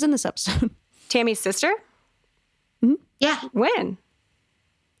 She was in this episode Tammy's sister? Yeah, When?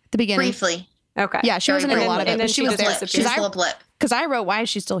 at the beginning. briefly. Okay. Yeah, she wasn't in a lot of it, and then but she was just there. disappeared. Just Because a little blip. Because I wrote, why is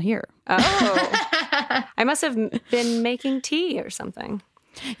she still here? Oh. I must have been making tea or something.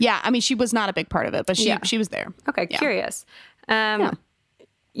 Yeah. I mean, she was not a big part of it, but she was there. Okay, Yeah. curious.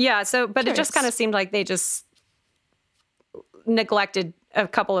 Yeah, so, but it just Curious. kind of seemed like they just neglected a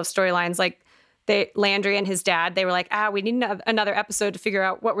couple of storylines. Landry and his dad, they were like, we need another episode to figure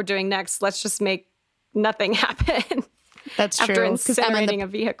out what we're doing next. Let's just make nothing happen. That's true. After 'Cause Emma, incinerating a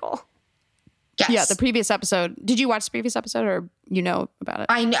vehicle. Yes. Yeah, the previous episode. Did you watch the previous episode, or about it?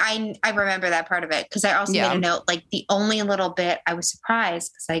 I remember that part of it because I also Yeah. made a note. The only little bit I was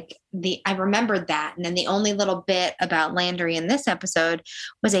surprised because I remembered that, and then the only little bit about Landry in this episode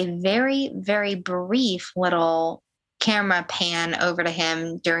was a very, very brief little camera pan over to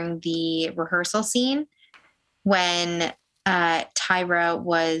him during the rehearsal scene when Tyra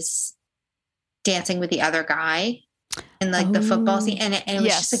was dancing with the other guy in the football scene, and it was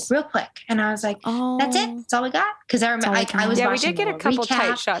Yes. just real quick, and I was like, Oh, "That's it. That's all we got." Because I remember I was Yeah, we watching did get a the couple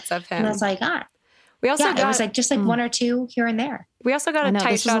tight recap, shots of and I him. was like, We also yeah, got it was just 1 or 2 here and there. we also got I a know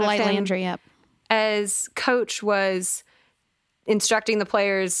tight this was a shot of light him Landry. Yep. as coach was instructing the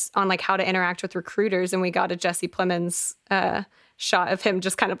players on how to interact with recruiters, and we got a Jesse Plemons shot of him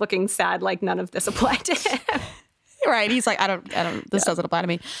just kind of looking sad, like none of this applied to him. Right. He's like, I don't. This doesn't apply to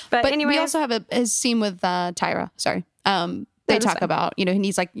me. But But anyways- we also have his scene with Tyra. Sorry. They that's talk fine. about, and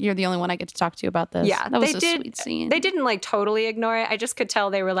he's like, you're the only one I get to talk to about this. Yeah, that was they a did. sweet scene. They didn't totally ignore it. I just could tell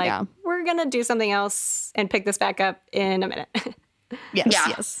they were like, Yeah. we're gonna do something else and pick this back up in a minute. Yes. Yeah.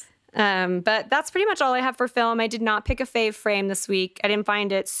 Yes. But that's pretty much all I have for film. I did not pick a fave frame this week. I didn't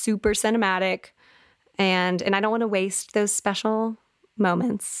find it super cinematic, and I don't want to waste those special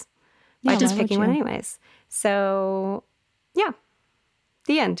moments by Yeah, just why would picking one you? anyways. So, yeah,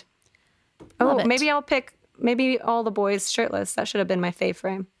 the end. Love Oh, it. maybe I'll pick all the boys shirtless. That should have been my fave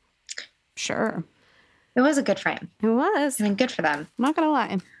frame. Sure. It was a good frame. It was. I mean, good for them. I'm not gonna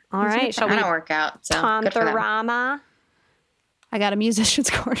lie. All right, shall I we don't work out, so good for them. Panthorama? I got a musician's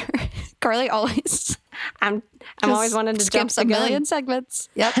corner. Carly always. I'm always wanting to jump skips the a million gun. segments.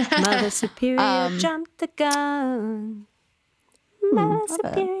 Yep. Mother Superior jumped the gun. Mother love it.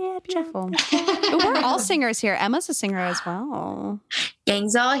 Superior jumped. Beautiful. Ooh, we're all singers here. Emma's a singer as well.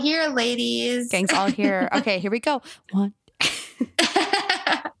 Gang's all here, ladies. Gang's all here. Okay, here we go. 1.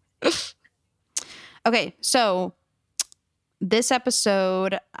 Okay, so this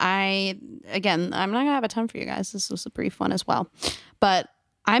episode, I'm not gonna have a ton for you guys. This was a brief one as well, but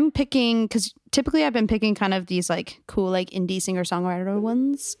I'm picking because typically I've been picking kind of these cool indie singer songwriter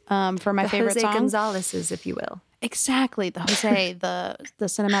ones for my favorite Jose songs. Gonzalez's, if you will. Exactly, the Jose, the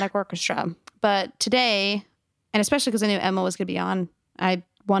cinematic orchestra. But today, and especially because I knew Emma was gonna be on, I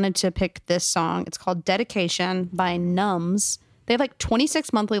wanted to pick this song. It's called "Dedication" by Numbs. They have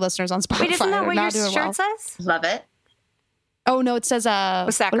 26 monthly listeners on Spotify. Wait, isn't that They're what now your doing shirt well. says? Love it. Oh no, it says With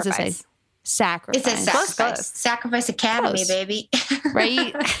what does it say? sacrifice. Sacrifice. It's a sacrifice. Close. Sacrifice Academy, Close. baby.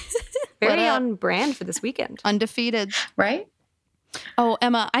 Right? Very What up? on brand for this weekend. Undefeated. Right? Oh,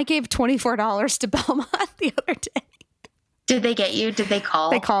 Emma, I gave $24 to Belmont the other day. Did they get you? Did they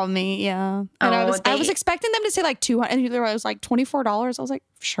call? They called me, yeah. And I was expecting them to say like 200, and I was like $24. I was like,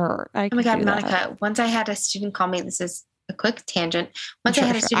 sure. Oh my God, Monica, once I had a student call me, this is a quick tangent. Once I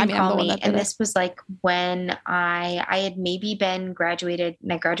had a student call me, and this was like when I had maybe been graduated,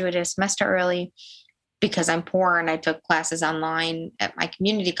 and I graduated a semester early because I'm poor and I took classes online at my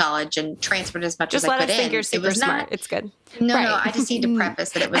community college and transferred as much as I could in. Just let us think you're super It was smart. not, It's good. No, Right. no, I just need to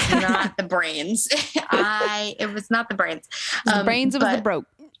preface that it was not the brains. It was not the brains. The brains, it was the broke.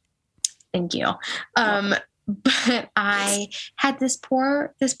 Thank you. But I had this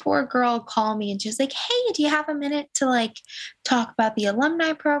poor girl call me and she was like, hey, do you have a minute to like talk about the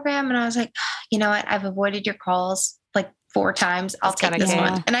alumni program? And I was like, you know what? I've avoided your calls like 4 times. I'll take this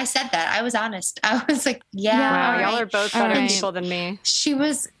one. And I said that. I was honest. I was like, Wow, all y'all right. are both better people than me. She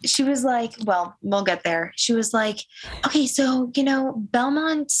was like, well, we'll get there. She was like, okay, so, you know,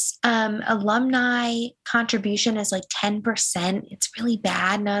 Belmont's alumni contribution is like 10%. It's really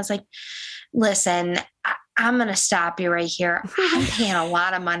bad. And I was like, listen, I'm going to stop you right here. I'm paying a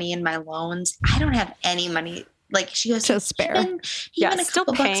lot of money in my loans. I don't have any money. Like she goes, to spare. Even a still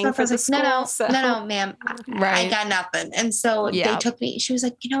couple paying bucks for the no, school. no, ma'am. I got nothing. And so they took me, she was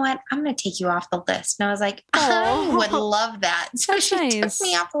like, you know what? I'm going to take you off the list. And I was like, I would love that. So she took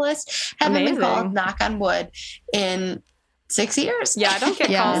me off the list. Haven't been called, knock on wood, in 6 years. Yeah, I don't get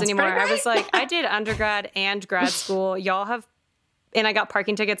calls anymore. Right. I was like, I did undergrad and grad school. Y'all have, and I got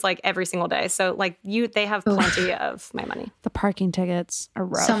parking tickets like every single day. So like they have plenty of my money. The parking tickets are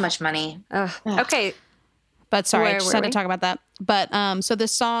rough. So much money. Okay. But sorry, I Where just were had to we? talk about that. But so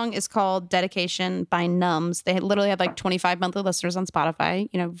this song is called Dedication by Numbs. They literally had like 25 monthly listeners on Spotify,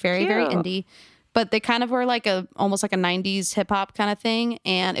 you know, very, very Cute. indie. But they kind of were like almost like a 90s hip hop kind of thing.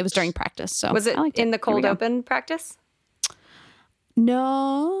 And it was during practice. So Was it I liked in the Here we cold go. open practice?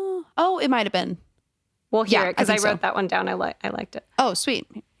 No. Oh, it might have been. We'll hear Yeah, it because I I think wrote so. that one down. I liked it. Oh, sweet.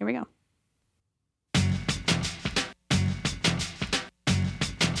 Here we go.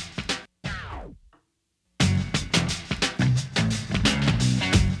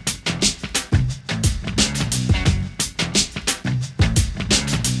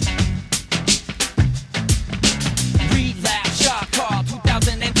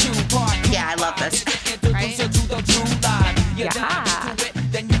 Yeah, I love this. Yeah.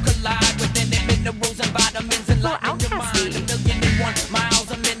 Well, outcasty.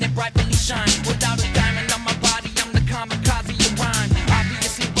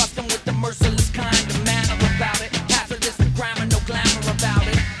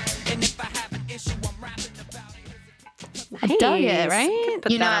 I dug it, right?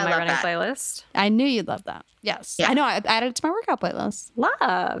 Put You know that on I my love running that. playlist. I knew you'd love that. Yes. Yeah. I know. I added it to my workout playlist.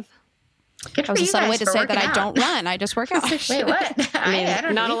 Love. Good That for was a you subtle way guys to for say that working I out. don't run. I just work out. Wait, what? I mean, I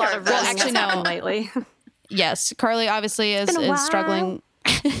don't not a lot of either. running actually, that's no. happened lately. Yes, Carly obviously is been a while. struggling.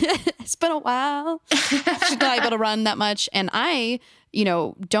 It's been a while. She's not able to run that much. And I, you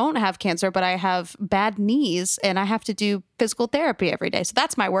know, don't have cancer, but I have bad knees and I have to do physical therapy every day. So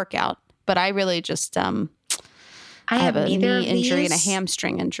that's my workout. But I really just, I have a neither knee of injury and a these.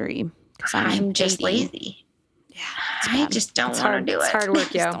 hamstring injury. 'Cause I'm just 80. lazy. Yeah, I just don't want to do It's it. hard work,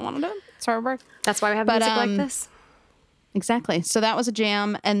 Just don't yo. want to do it. It's hard work. That's why we have But, music like this. Exactly. So that was a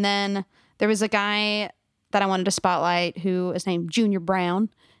jam. And then there was a guy that I wanted to spotlight who is named Junior Brown.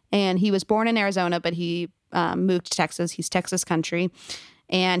 And he was born in Arizona, but he moved to Texas. He's Texas country.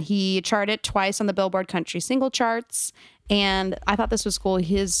 And he charted twice on the Billboard Country single charts. And I thought this was cool.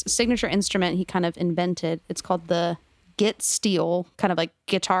 His signature instrument he kind of invented. It's called the Git Steel, kind of like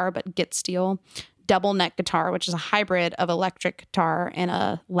guitar, but Git Steel. Double neck guitar, which is a hybrid of electric guitar and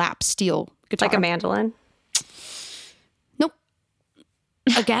a lap steel guitar. Like a mandolin. Nope.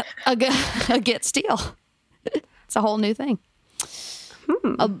 A Git Steel. It's a whole new thing.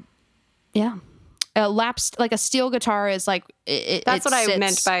 Yeah. A like a steel guitar is like That's what I sits-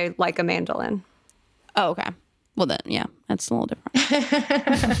 meant by like a mandolin. Oh, okay. Well then, yeah, that's a little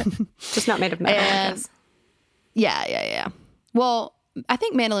different. Just not made of metal, I And- guess. Yeah. Well, I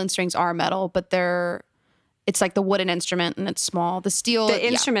think mandolin strings are metal, but it's like the wooden instrument and it's small. The steel, The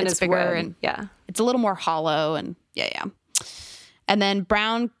instrument it's is bigger wood. and Yeah. it's a little more hollow and yeah. And then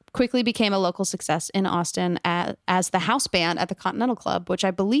Brown quickly became a local success in Austin as the house band at the Continental Club, which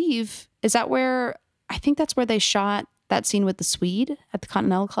I believe I think that's where they shot that scene with the Swede at the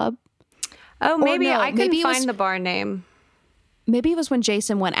Continental Club. Oh, maybe no, I couldn't maybe it was- find the bar name. Maybe it was when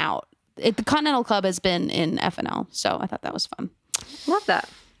Jason went out. The Continental Club has been in FNL, so I thought that was fun. Love that.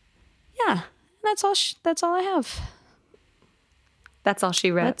 Yeah, that's all. That's all I have. That's all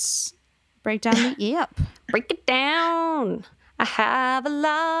she wrote. Let's break down the yep. Break it down. I have a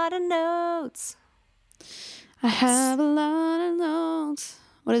lot of notes. I have a lot of notes.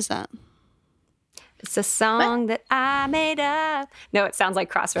 What is that? It's a song that I made up. No, it sounds like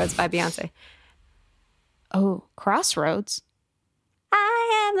Crossroads by Beyonce. Oh, Crossroads.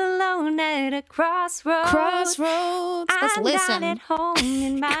 I am alone at a crossroads. Crossroads. Let's I'm listen. not at home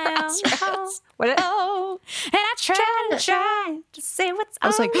in my own home. What? Oh, and I try to say what's I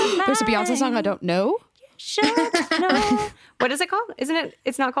was like, on my there's a Beyonce song I don't know. should know. What is it called? Isn't it?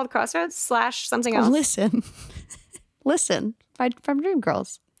 It's not called Crossroads / something else. Listen. Listen. From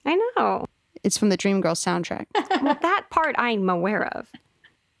Dreamgirls. I know. It's from the Dreamgirls soundtrack. Well, that part I'm aware of.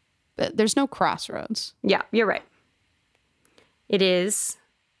 But there's no Crossroads. Yeah, you're right. It is.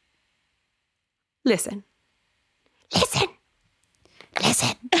 Listen. Listen.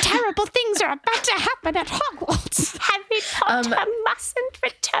 Listen. Terrible things are about to happen at Hogwarts. Harry Potter mustn't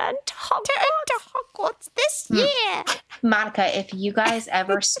return to Hogwarts. This year. Monica, if you guys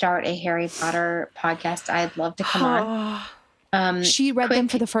ever start a Harry Potter podcast, I'd love to come on. She read them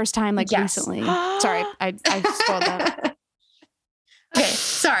for the first time recently. Sorry, I spoiled that. Okay,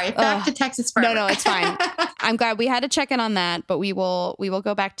 sorry. Back to Texas Forever. No, it's fine. I'm glad we had to check in on that, but we will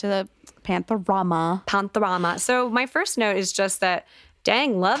go back to the Pantherama. So my first note is just that,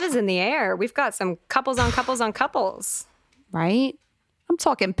 dang, love is in the air. We've got some couples on couples on couples. Right? I'm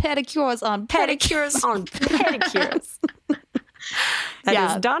talking pedicures on pedicures. Pedicures on pedicures.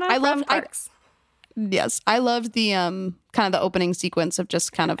 That is Donna from Parks. Yes, I loved the kind of the opening sequence of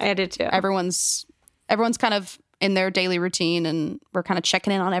just kind of I did too. Everyone's kind of in their daily routine and we're kind of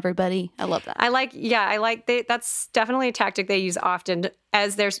checking in on everybody. I love that. I like that's definitely a tactic they use often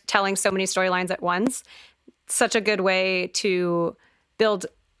as they're telling so many storylines at once. Such a good way to build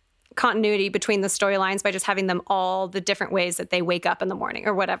continuity between the storylines by just having them all the different ways that they wake up in the morning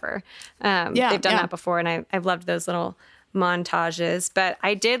or whatever. They've done that before, and I've loved those little montages. But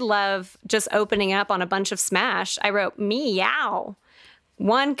I did love just opening up on a bunch of Smash. I wrote meow.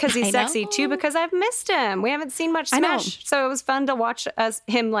 One, because he's sexy. Two, because I've missed him. We haven't seen much Smash. So it was fun to watch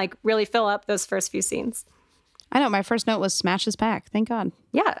him like really fill up those first few scenes. I know. My first note was Smash is back. Thank God.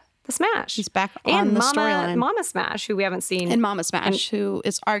 Yeah, the Smash. He's back on the storyline. Mama Smash, who we haven't seen. And Mama Smash, who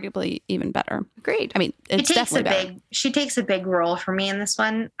is arguably even better. Agreed. I mean, it's definitely better. She takes a big role for me in this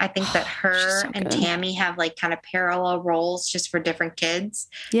one. I think that her and Tammy have like kind of parallel roles just for different kids.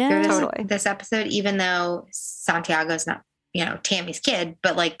 Yeah, totally. This episode, even though Santiago's not, Tammy's kid,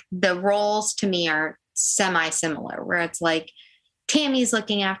 but like the roles to me are semi-similar, where it's like Tammy's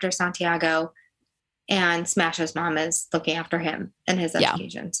looking after Santiago and Smash's mom is looking after him and his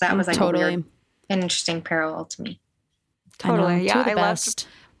education. So that was like an interesting parallel to me. Totally. Yeah. I loved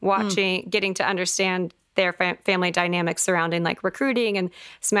watching, getting to understand their family dynamics surrounding like recruiting, and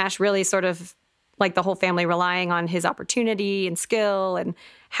Smash really sort of like the whole family relying on his opportunity and skill, and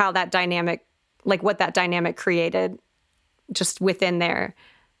how that dynamic, like what that dynamic created just within their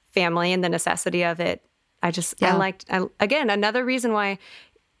family and the necessity of it. I liked, again, another reason why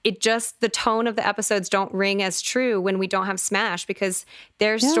the tone of the episodes don't ring as true when we don't have Smash, because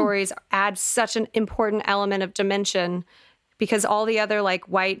their stories add such an important element of dimension, because all the other like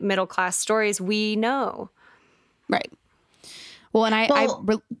white middle-class stories we know. Right. Well, and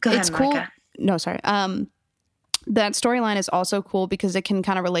it's cool. Monica. No, sorry. That storyline is also cool because it can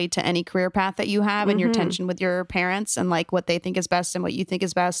kind of relate to any career path that you have and your tension with your parents and like what they think is best and what you think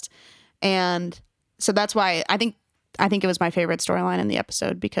is best. And so that's why I think it was my favorite storyline in the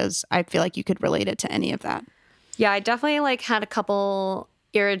episode, because I feel like you could relate it to any of that. Yeah, I definitely like had a couple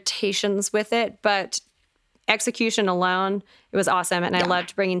irritations with it, but execution alone, it was awesome. And I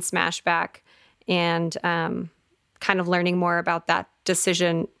loved bringing Smash back and kind of learning more about that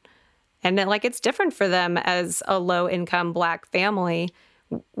decision. And then, like, it's different for them as a low-income Black family.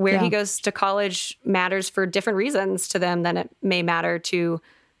 Where he goes to college matters for different reasons to them than it may matter to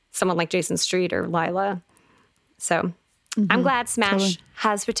someone like Jason Street or Lila. So I'm glad Smash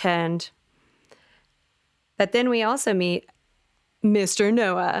has returned. But then we also meet Mr.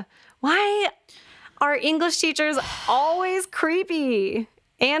 Noah. Why are English teachers always creepy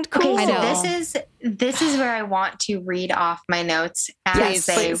and cool? Okay, so this is where I want to read off my notes as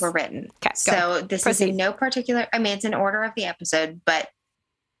they were written. Okay, so this is in no particular, it's in order of the episode, but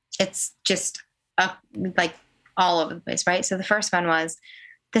it's just like all over the place, right? So the first one was,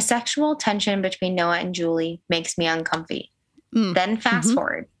 the sexual tension between Noah and Julie makes me uncomfy. Then fast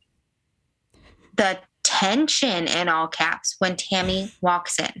forward. The tension in all caps when Tammy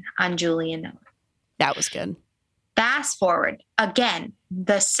walks in on Julie and Noah. That was good. Fast forward again,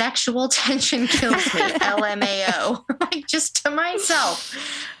 the sexual tension kills me. LMAO, like just to myself.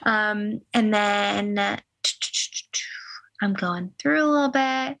 And then I'm going through a little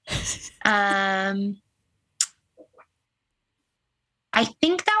bit. I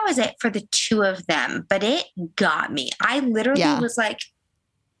think that was it for the two of them, but it got me. I literally was like,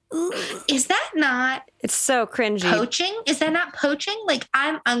 is that not It's so cringy. poaching? Is that not poaching? Like,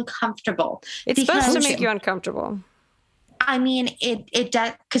 I'm uncomfortable. It's supposed to make you uncomfortable. I mean, it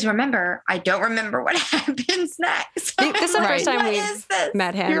does, because remember, I don't remember what happens next. So This is the first time what we've is this?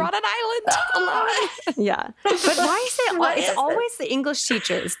 met him. You're on an island alone. Yeah. But why is it What it's is always the English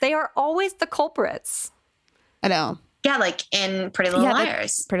teachers? They are always the culprits. I know. Yeah, like in Pretty Little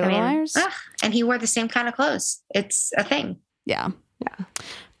Liars. Pretty Little Liars. And he wore the same kind of clothes. It's a thing. Yeah.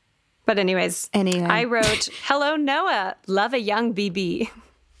 But anyways, Anyway. I wrote, "Hello Noah, love a young BB."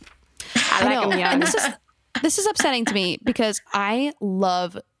 I like him young. And this is upsetting to me because I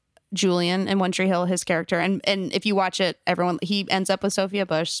love Julian in One Tree Hill, his character. And if you watch it, he ends up with Sophia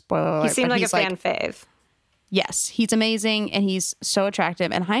Bush. Spoiler alert. He seemed but like a he's fan fave. Yes, he's amazing and he's so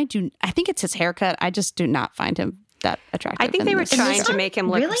attractive. And I think it's his haircut. I just do not find him that attractive. I think they were trying to one? make him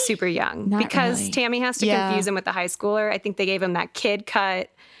look Really? super young Not because really. Tammy has to confuse him with the high schooler. I think they gave him that kid cut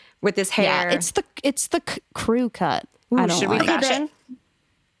with his hair. Yeah, it's the crew cut. Ooh, I don't should we like. fashion?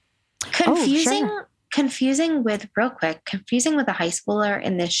 Confusing with a high schooler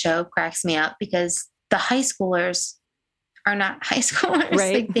in this show cracks me up because the high schoolers are not high schoolers.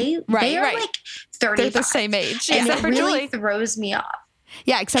 Right. Like they are like 35. They're the same age. And Except it for really Julie. throws me off.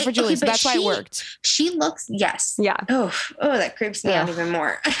 Yeah, except for Julie. So but that's why it worked. She looks, yes. Yeah. Oh, that creeps me out even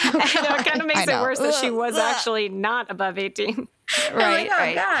more. I know, it kind of makes I it know. worse that she was Ugh. actually not above 18. Right.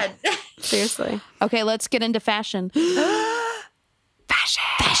 Oh, God. Seriously. Okay, let's get into fashion.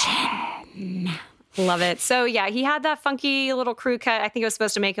 Love it. So yeah, he had that funky little crew cut. I think it was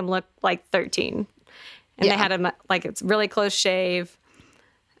supposed to make him look like 13. And they had him like it's really close shave.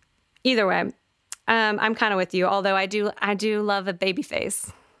 Either way, I'm kind of with you. Although I do love a baby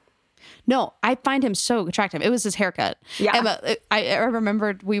face. No, I find him so attractive. It was his haircut. Yeah. Emma, I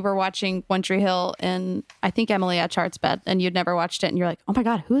remembered we were watching One Tree Hill and I think Emily at Chart's bed and you'd never watched it and you're like, oh my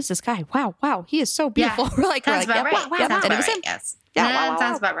God, who is this guy? Wow, he is so beautiful. We're like, Sounds about right. wow. Sounds And it about was right. him. Yes. Yeah, wow.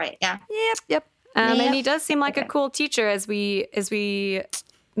 Sounds about right. Yeah. Yep. And he does seem like a cool teacher as we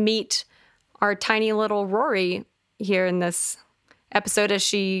meet our tiny little Rory here in this episode as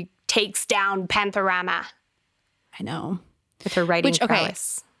she takes down Pantherama I know. with her writing Which, okay.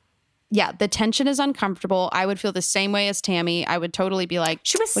 prowess. Yeah, the tension is uncomfortable. I would feel the same way as Tammy. I would totally be like,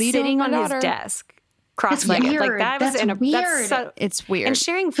 She was what are you doing, sitting my on daughter? his desk, cross-legged. weird. Like that was That's weird. That's so, It's weird. and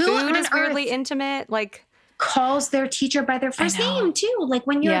sharing Who food on is weirdly earth- intimate. Like Calls their teacher by their first know. name too. Like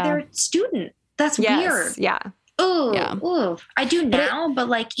when you're Yeah. their student. That's yes, weird. yeah. Ooh, Yeah. ooh. I do now, but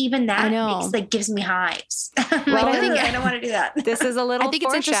like even I that know. gives me hives. Well, I think- I don't want to do that. This is a little. I think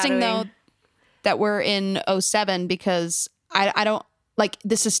it's interesting though that we're in 07 because I don't like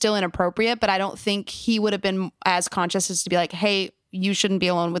this is still inappropriate, but I don't think he would have been as conscious as to be like, hey, you shouldn't be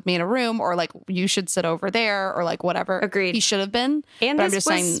alone with me in a room or like you should sit over there or like whatever. Agreed. He should have been. And but I'm this just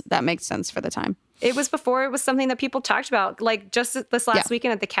was- saying that makes sense for the time. It was before it was something that people talked about. Like just this last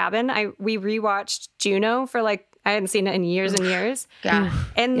weekend at the cabin, we rewatched Juno for like I hadn't seen it in years and years. Yeah.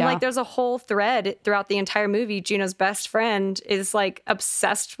 And Yeah. like there's a whole thread throughout the entire movie. Juno's best friend is like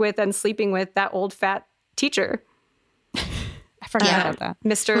obsessed with and sleeping with that old fat teacher. I forgot about that.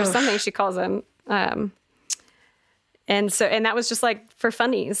 Mr. something she calls him. And that was just like for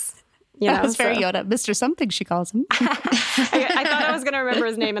funnies. You know, That was very so- Yoda. Mr. Something, she calls him. I thought I was going to remember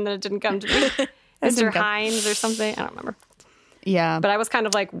his name and then it didn't come to me. Mr. didn't come. Hines or something. I don't remember. Yeah. But I was kind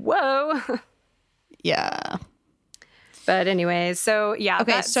of like, whoa. Yeah. But anyways, so yeah,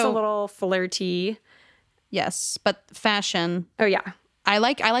 Okay, that's so- a little flirty. Yes. But fashion. Oh yeah, I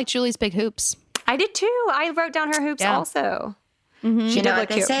like Julie's big hoops. I did too. I wrote down her hoops Yeah. also. Mm-hmm. She You did know look what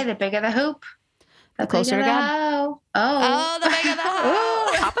they cute. say, the bigger the hoop, the closer bigger to the God. hoe. Oh. the bigger the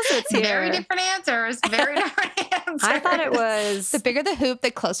hoe. Opposites here. Very different answers. Very different answers. I thought it was The bigger the hoop,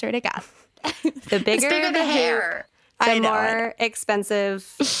 the closer to God. the bigger, It's bigger the the hoop, hair. the I know, more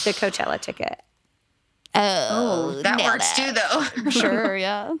expensive the Coachella ticket. Oh, that nailed works it. too, though. Sure,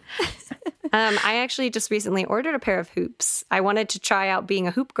 yeah. I actually just recently ordered a pair of hoops. I wanted to try out being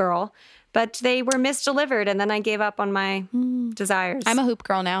a hoop girl, but they were misdelivered, and then I gave up on my desires. I'm a hoop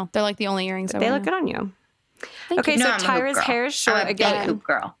girl now. They're like the only earrings I they wear look now. good on you. Thank Okay, you. No, so I'm a hoop Tyra's girl. hair is short I'm a big again. hoop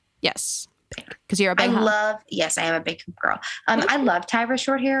girl. Yes. Because you're a I big love, yes, I am a big hoop girl. I love Tyra's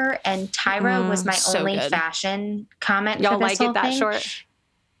short hair, and Tyra was my so only good. fashion comment Y'all for this like whole it that thing. short?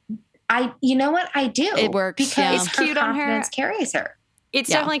 you know what? I do. It works, because yeah. It's cute on her. confidence carries her. It's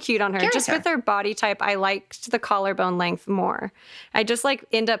Yeah. definitely cute on her. Carries Just her. with her body type, I liked the collarbone length more. I just like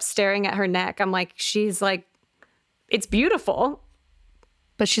end up staring at her neck. I'm like, she's like, it's beautiful,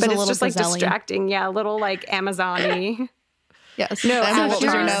 But she's but a it's little just like gazelle-y. distracting. Yeah, a little like Amazon-y. Yes. No, Emma, what was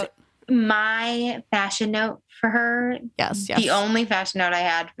your avatars. note? My fashion note for her, Yes. the only fashion note I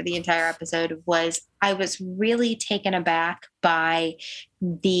had for the entire episode was I was really taken aback by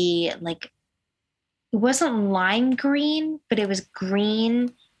the like, it wasn't lime green, but it was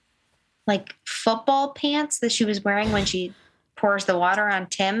green, like football pants that she was wearing when she pours the water on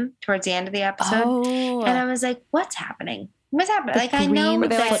Tim towards the end of the episode. Oh. And I was like, what's happening? What's happening? The Like, I know green Were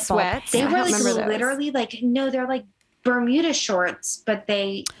they like that sweats? they I were don't like remember those. literally like, no, they're like Bermuda shorts, but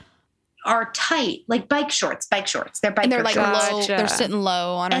they are tight, like bike shorts. They're biker and they're like shorts. low. Gotcha. They're sitting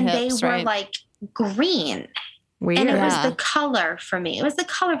low on her And hips, they were right? like green. Weird. And it was Yeah. the color for me. It was the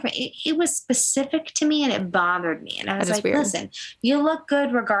color for me. It was specific to me and it bothered me. And I was That is like, weird. listen, you look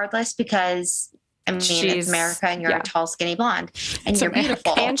good regardless because, I mean, She's- it's America and you're yeah. a tall, skinny blonde and It's you're America.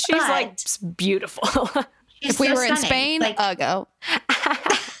 beautiful. And she's but like beautiful. she's If we so were in stunning. Spain, like, Uggo.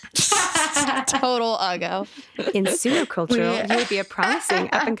 Total Uggo. In pseudocultural, you would be a promising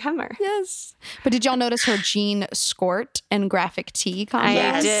up and comer. Yes. But did y'all notice her jean skirt and graphic tee combo? I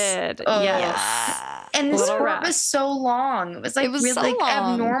Yes. did. Oh. Yes. and the Little skirt rough. was so long. It was like It was really so like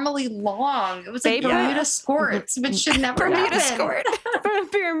long. abnormally long. It was like Baby. Bermuda skirts, which should never Bermuda happen. skirt.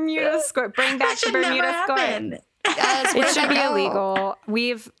 Bermuda skirt. Bring back That the should Bermuda never skirt. happen. Yes, It where'd should that be go?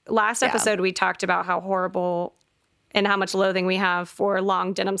 illegal. Last Yeah. episode we talked about how horrible and how much loathing we have for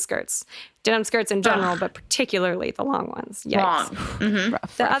long denim skirts. Denim skirts in general, but particularly the long ones. Yikes. Wrong. Mhm.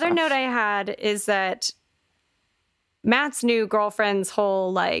 Rough, The rough, other rough. note I had is that Matt's new girlfriend's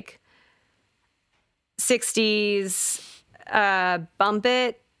whole like 60s bump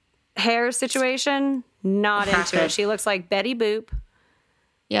it hair situation, not into Happen. it. She looks like Betty Boop.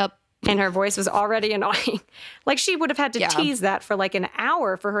 Yep. And her voice was already annoying. Like she would have had to Yeah. tease that for like an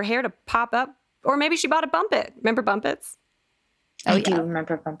hour for her hair to pop up. Or maybe she bought a Bump It. Remember Bump Its? Oh, I yeah. do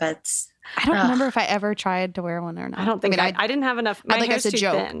remember bumpets. I don't Ugh. remember if I ever tried to wear one or not. I don't think mean, I didn't have enough. My think hair's it's a too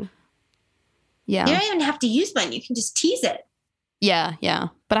joke. thin. Yeah. You don't even have to use one. You can just tease it. Yeah. Yeah.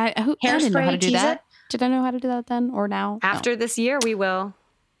 But I didn't know Hairspray, how to do tease that. it. Did I know how to do that then or now? No. After this year, we will.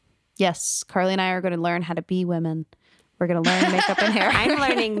 Yes. Carly and I are going to learn how to be women. We're going to learn makeup and hair. I'm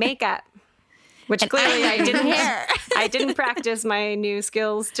learning makeup, which clearly I didn't. I didn't practice my new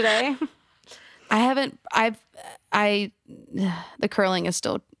skills today. I haven't. The curling is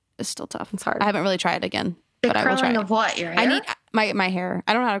still tough. It's hard. I haven't really tried it again, The but I will try. curling it. of what? Your hair? I need my hair.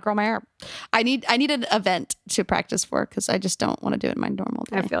 I don't know how to curl my hair. I need an event to practice for because I just don't want to do it in my normal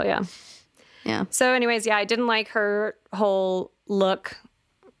day. I feel yeah. Yeah. So, anyways, yeah, I didn't like her whole look.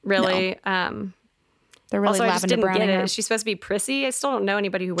 Really. They're really Also, I just lavender didn't brown get hair. it. Is she supposed to be prissy? I still don't know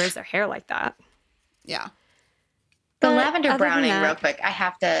anybody who wears their hair like that. Yeah. The But lavender other than browning, that- real quick. I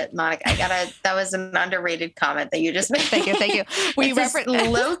have to, Monica. that was an underrated comment that you just made. Thank you. Thank you. We It's just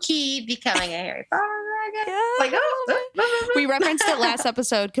referenced low key becoming a Harry Potter. Like, we referenced it last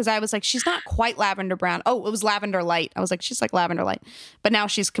episode because I was like, she's not quite lavender brown. Oh, it was lavender light. I was like, she's like lavender light, but now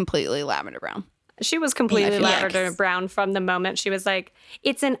she's completely lavender brown. She was completely feel like- lavender brown from the moment she was like,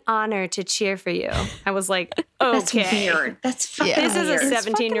 "It's an honor to cheer for you." I was like, That's "Okay, weird. That's fucking Yeah. this is a weird.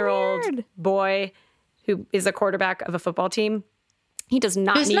 17-year-old weird. boy who is a quarterback of a football team. He does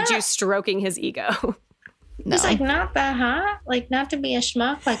not Who's need not? you stroking his ego." No. He's like not that hot. Like not to be a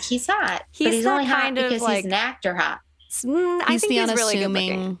schmuck. Like he's hot. He's but he's that only hot kind of, because like- he's an actor hot. I he's think the he's really good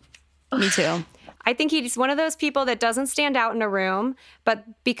looking. unassuming. Me too. I think he's one of those people that doesn't stand out in a room, but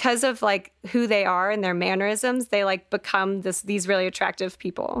because of like who they are and their mannerisms, they like become these really attractive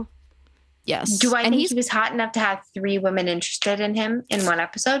people. Yes. Do I and think he's he was hot enough to have 3 women interested in him in one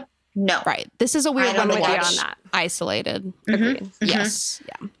episode? No. right. This is a I weird don't one to with you watch on that. isolated. Agreed. Yes.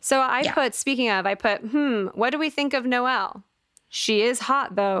 Yeah. So I Yeah. put, speaking of, what do we think of Noelle? She is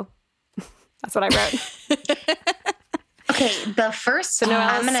hot though. That's what I wrote. Okay, the first So Noelle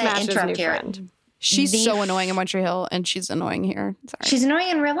I'm going to smashes new interrupt here. friend. She's The so annoying in Montreal, and she's annoying here. Sorry. She's annoying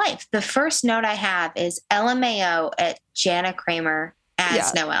in real life. The first note I have is LMAO at Jana Kramer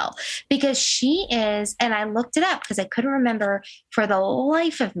as Noelle because she is, and I looked it up because I couldn't remember for the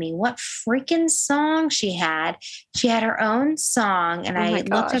life of me what freaking song she had. She had her own song, and Oh I my looked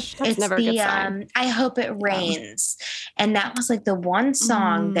gosh, up. that's It's never a good the sign. I Hope It Rains, and that was like the one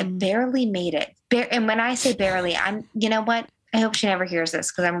song that barely made it. And when I say barely, I'm, you know what? I hope she never hears this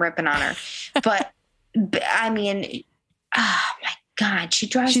because I'm ripping on her. But I mean, oh my God, she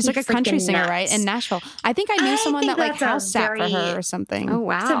drives She's me like a country freaking singer, nuts. right? In Nashville. I think I knew someone think that like that's a house sat for very- her or something. Oh,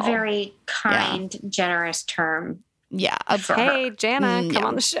 wow. It's a very kind, generous term. Yeah. For Hey, her. Jana, come yeah.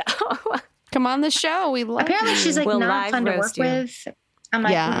 on the show. Come on the show. We love Apparently, you. she's like We'll not live fun to work roast you. with. I'm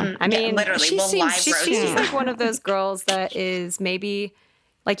like, Yeah. I mean, literally, she we'll seems- live she roast She's you. like one of those girls that is maybe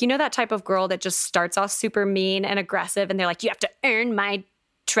like, you know, that type of girl that just starts off super mean and aggressive. And they're like, you have to earn my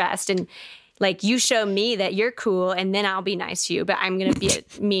trust. And like, you show me that you're cool and then I'll be nice to you. But I'm going to be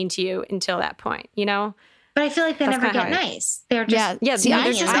mean to you until that point, you know? But I feel like they That's never kinda get how nice. They're just Yeah. See, I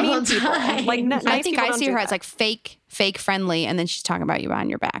they're think just I mean whole people. time. Like, nice I think people I don't see do her that. as like fake friendly, and then she's talking about you behind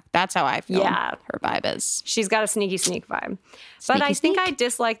your back. That's how I feel. Yeah. Her vibe is. She's got a sneaky sneak vibe. But Sneaky I think sneak. I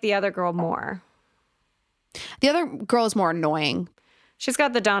dislike the other girl more. The other girl is more annoying. She's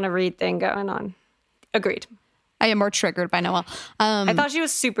got the Donna Reed thing going on. Agreed. I am more triggered by Noelle. I thought she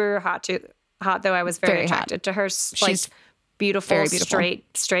was super hot though. I was very Very hot. attracted to her like She's beautiful, very beautiful.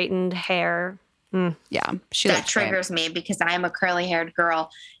 straightened hair. Yeah, she that looks great. triggers me because I am a curly haired girl,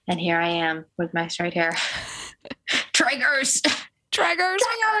 and here I am with my straight hair. Triggers. Triggers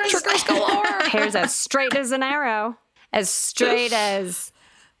galore. Hair's as straight as an arrow, as straight as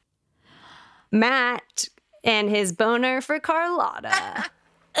Matt and his boner for Carlotta.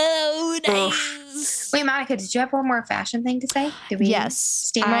 Oh, nice. Wait, Monica, did you have one more fashion thing to say? Did we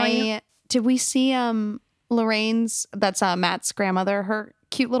Yes. steamroll you? Did we see Lorraine's, that's Matt's grandmother, her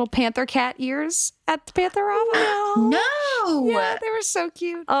cute little panther cat ears at the Pantherama? No. Yeah, they were so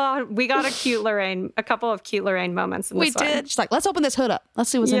cute. Oh, we got a couple of cute Lorraine moments in We this one. did. She's like, let's open this hood up. Let's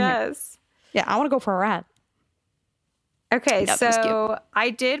see what's in here. Yes. Yeah, I want to go for a ride. Okay, Yeah, that was so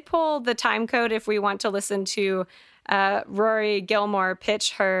I did pull the time code if we want to listen to Rory Gilmore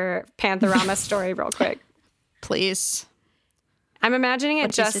pitch her Pantherama story real quick. Please. I'm imagining it What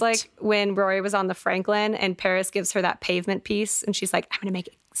is just it? like when Rory was on the Franklin and Paris gives her that pavement piece and she's like, I'm going to make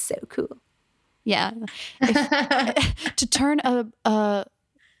it so cool. Yeah. To turn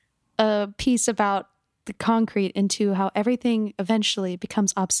a piece about the concrete into how everything eventually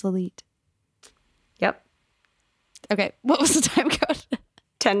becomes obsolete. Yep. Okay, what was the time code?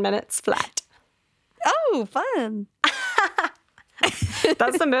 10 minutes flat. Oh, fun.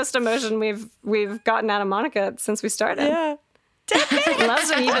 That's the most emotion we've gotten out of Monica since we started. Yeah. Loves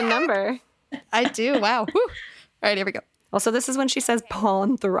an even number. I do. Wow. Whew. All right, here we go. Also, this is when she says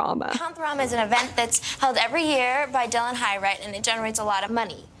Pantherama. Pantherama is an event that's held every year by Dylan Hyrite, and it generates a lot of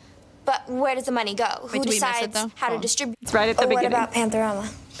money. But where does the money go? Who Wait, do we miss it, decides though? how to Oh. distribute? It's right at the What beginning. about Pantherama?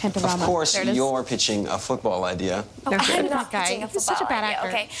 Pantherama. Of course, There it is. you're pitching a football idea. Oh, I'm not guy. pitching a He's such a football bad idea, actor.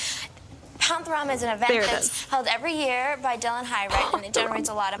 okay? Pantherama is an event There it that's is. held every year by Dylan Hyrite, and it generates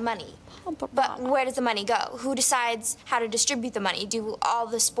a lot of money. But where does the money go? Who decides how to distribute the money? Do all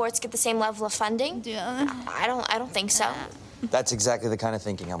the sports get the same level of funding? Yeah. I don't think so. That's exactly the kind of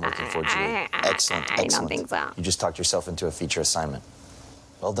thinking I'm looking for, Julie. Excellent, I don't excellent. think so. You just talked yourself into a feature assignment.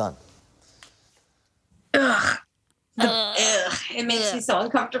 Well done. Ugh. It makes me so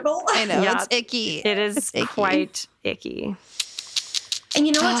uncomfortable. I know. Yeah. It's icky. It is It's icky. quite icky. And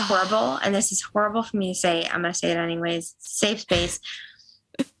you know what's horrible? And this is horrible for me to say. I'm going to say it anyways. Safe space.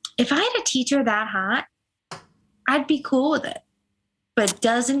 If I had a teacher that hot, I'd be cool with it. But it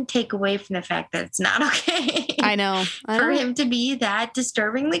doesn't take away from the fact that it's not okay. I know. I For know. him to be that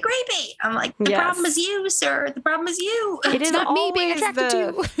disturbingly creepy. I'm like, the Yes. problem is you, sir. The problem is you. It is not me being always attracted to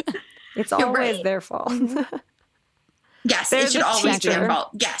you. It's You're always right. their fault. Yes, There's it should a always be teacher. their fault.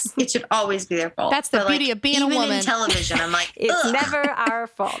 Yes, it should always be their fault. That's the But, beauty of being a even woman. in television, I'm like, It's ugh. never our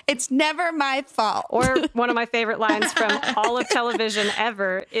fault. It's never my fault. Or one of my favorite lines from all of television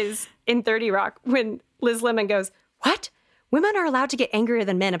ever is in 30 Rock when Liz Lemon goes, "What? Women are allowed to get angrier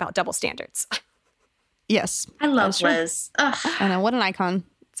than men about double standards." Yes. I love That's true. Liz. Ugh. I know. What an icon.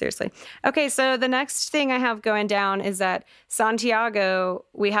 Seriously. Okay, so the next thing I have going down is that Santiago,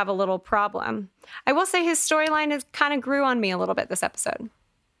 we have a little problem. I will say his storyline is kind of grew on me a little bit this episode.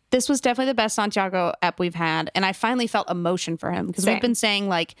 This was definitely the best Santiago ep we've had. And I finally felt emotion for him because Same. we've been saying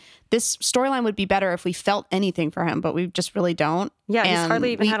like this storyline would be better if we felt anything for him, but we just really don't. Yeah, he's And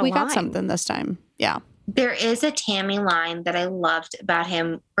hardly even had a we got line. something this time. Yeah. There is a Tammy line that I loved about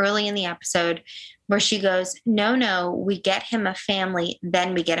him early in the episode where she goes, no, we get him a family,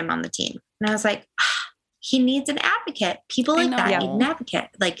 then we get him on the team. And I was like, he needs an advocate. People I like that know. need an advocate.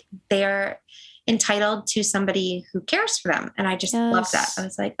 Like they're entitled to somebody who cares for them. And I just love that. Yes. I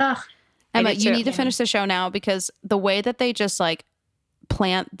was like, oh, Emma, do you too. need to finish the show now because the way that they just like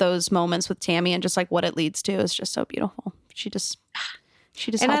plant those moments with Tammy and just like what it leads to is just so beautiful. She just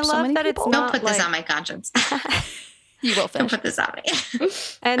And I helps so love many that it's people. don't not put this like- on my conscience. You will Don't finish. put this on me.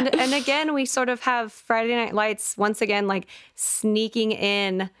 And again, we sort of have Friday Night Lights once again, like sneaking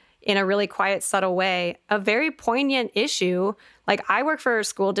in a really quiet, subtle way, a very poignant issue. Like I work for a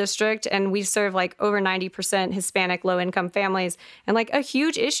school district and we serve like over 90% Hispanic low income families. And like a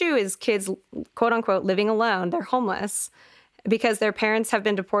huge issue is kids, quote unquote, living alone. They're homeless because their parents have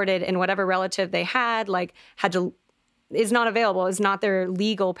been deported and whatever relative they had is not available, is not their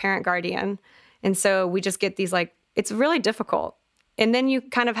legal parent guardian. And so we just get these like, it's really difficult. And then you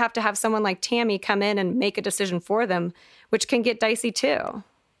kind of have to have someone like Tammy come in and make a decision for them, which can get dicey too.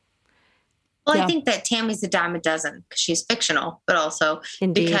 Well, I think that Tammy's a dime a dozen because she's fictional, but also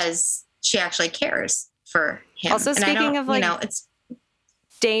because she actually cares for him. Also, speaking of like, it's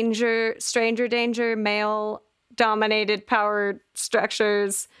stranger danger, male dominated power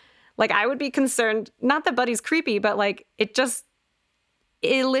structures. Like I would be concerned, not that Buddy's creepy, but like it just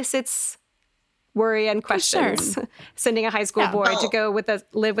elicits worry and questions. Sending a high school boy to go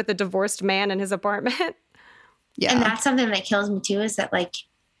live with a divorced man in his apartment. Yeah. And that's something that kills me too, is that like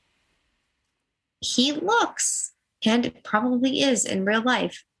he looks, and it probably is in real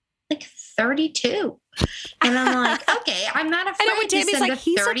life, like 32. And I'm like, okay, I'm not afraid to send a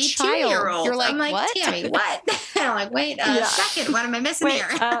 32-year-old. You're like, I'm like, what? Tammy, what? And I'm like, wait a second, what am I missing here?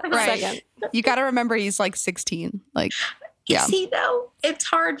 Right. You got to remember he's like 16. Like, yeah. Is he though? It's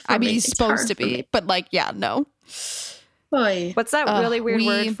hard for me. I mean, he's supposed to be, but like, yeah, no. Boy. What's that really weird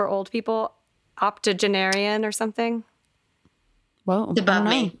word for old people? Octogenarian or something? Whoa. It's above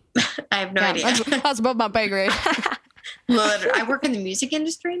me. I have no idea. That's above my pay grade. I work in the music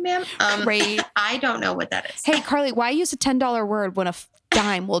industry, ma'am. Great. I don't know what that is. Hey, Carly, why use a $10 word when a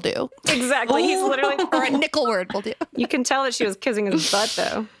dime will do? Exactly. He's literally... Or a nickel word will do. You can tell that she was kissing his butt,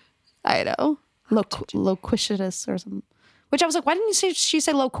 though. I know. Loquacious or something. Which I was like, why didn't she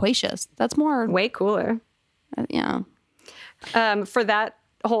say loquacious? That's more... Way cooler. Yeah. For that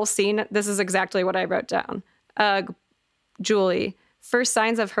whole scene, this is exactly what I wrote down. Julie, first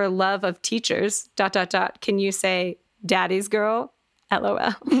signs of her love of teachers, ... Can you say daddy's girl?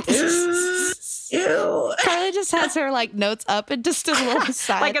 LOL. Ew. Carly just has her like notes up and just a little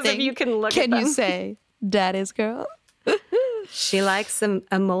side like as thing. if you can look at them. Can you say daddy's girl? She likes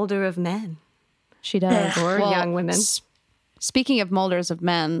a molder of men. She does. Or young women. Speaking of molders of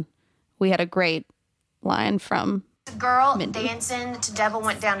men, we had a great line from The girl Mindy. dancing to Devil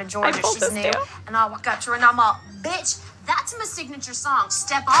Went Down to Georgia. pulled She's this new. down. And I walk up to her and I'm all, bitch, that's my signature song.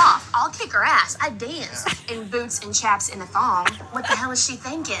 Step off. I'll kick her ass. I dance in boots and chaps in a thong. What the hell is she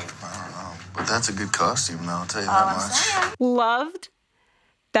thinking? I don't know. But that's a good costume, though, I'll tell you All that I'm much. saying. Loved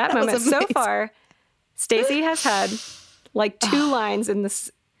that was moment. So amazing. far, Stacey has had like 2 lines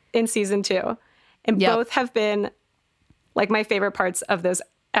in season 2. And Yep. both have been like my favorite parts of those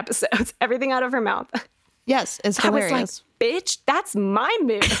episodes. Everything out of her mouth. Yes, it's I was hilarious. like, bitch, that's my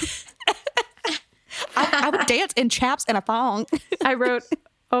move. I would dance in chaps and a thong. I wrote,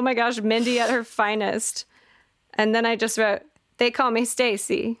 oh my gosh, Mindy at her finest. And then I just wrote, they call me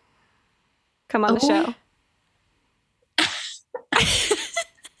Stacey. Come on the show.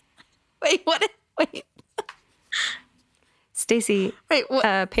 Wait, what? Wait. Stacey, Wait,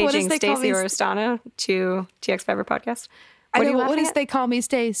 what? paging they call Stacey me? Oristano to TX Forever podcast. I What are know, you but what laughing is at? they call me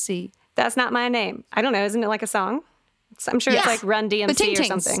Stacy? That's not my name. I don't know. Isn't it like a song? I'm sure it's like Run The DMC Ting or Tings.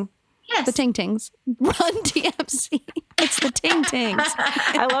 something. Yes. The Ting Tings. Run DMC. It's the Ting Tings.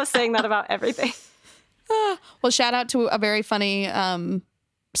 I love saying that about everything. Well, shout out to a very funny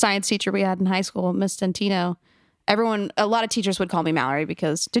science teacher we had in high school, Miss Dentino. A lot of teachers would call me Mallory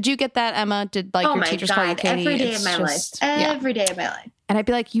because, did you get that, Emma? Did like Oh your my teachers call you God. Katie? Every day It's of my just- life. yeah. Every day of my life. And I'd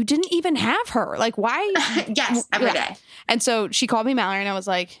be like, you didn't even have her. Like, why? Yes, every day. And so she called me Mallory, and I was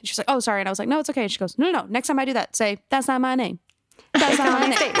like, she's like, oh, sorry. And I was like, no, it's okay. And she goes, no. Next time I do that, say, that's not my name. That's not my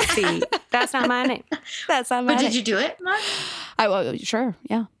name. Stacey. That's not my name. That's not my But name. did you do it, Mom? Sure,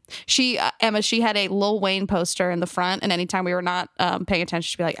 yeah. She, Emma, she had a Lil Wayne poster in the front, and anytime we were not paying attention,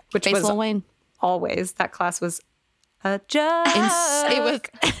 she'd be like, Which face was- Lil Wayne. Always. That class was a joke.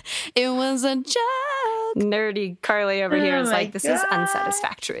 It was a joke. Nerdy Carly over here Oh is my like, this is God.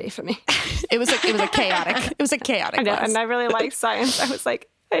 unsatisfactory for me. It was a chaotic. It was a chaotic. I know, class. and I really like science. I was like,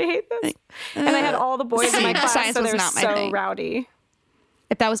 I hate this. And I had all the boys in my class, Science so was they're not my so thing. rowdy.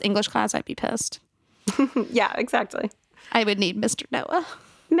 If that was English class, I'd be pissed. Yeah, exactly. I would need Mr. Noah.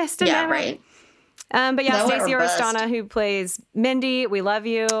 Mr. Yeah, Noah. right. But yeah, Noah Stacey or bust. Oristano, who plays Mindy. We love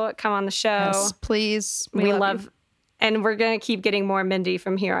you. Come on the show. Yes, please. we love love, you. and we're going to keep getting more Mindy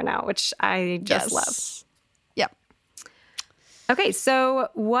from here on out, which I just love. Yep. Okay, so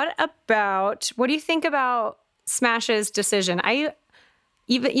what do you think about Smash's decision?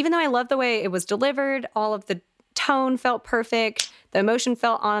 Even though I love the way it was delivered, all of the tone felt perfect. The emotion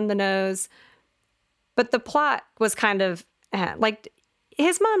felt on the nose. But the plot was kind of like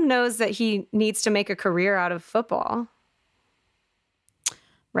his mom knows that he needs to make a career out of football.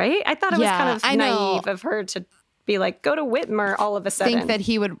 Right? I thought it was kind of naive of her to be like, go to Whitmer all of a sudden. Think that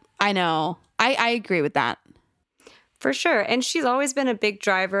he would. I know. I agree with that. For sure. And she's always been a big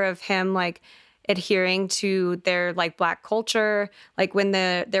driver of him, like, adhering to their, like, Black culture. Like, when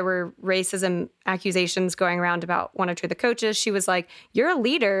there were racism accusations going around about one or two of the coaches, she was like, you're a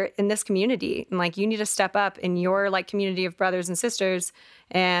leader in this community. And, like, you need to step up in your, like, community of brothers and sisters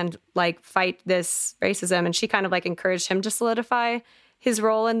and, like, fight this racism. And she kind of, like, encouraged him to solidify his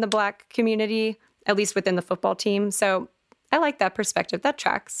role in the Black community, at least within the football team. So I like that perspective. That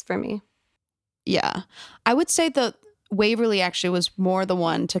tracks for me. Yeah. I would say that Waverly actually was more the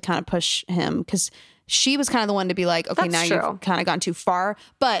one to kind of push him, because she was kind of the one to be like, okay, That's now true. you've kind of gone too far.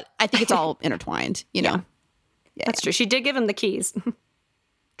 But I think it's all intertwined, you know? Yeah. That's true. She did give him the keys.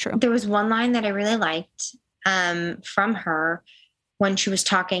 True. There was one line that I really liked from her when she was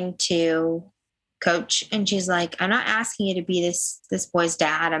talking to Coach, and she's like, I'm not asking you to be this boy's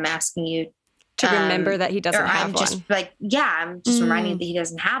dad. I'm asking you to remember that he doesn't have I'm one. just like, I'm just reminding you that he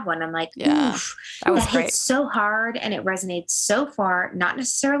doesn't have one. I'm like, oof, that was great. hits so hard and it resonates so far, not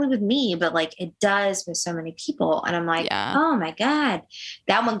necessarily with me, but like it does with so many people. And I'm like, oh my God,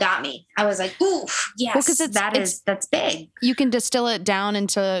 that one got me. I was like, oof, yes, well, that's big. You can distill it down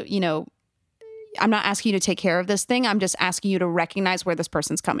into, you know, I'm not asking you to take care of this thing. I'm just asking you to recognize where this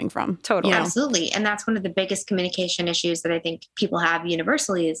person's coming from. Totally. You know? Absolutely. And that's one of the biggest communication issues that I think people have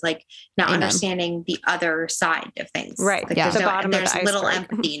universally is like not understanding the other side of things. Right. Like The bottom there's of the little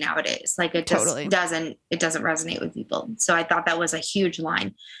iceberg. empathy nowadays. Like it just doesn't resonate with people. So I thought that was a huge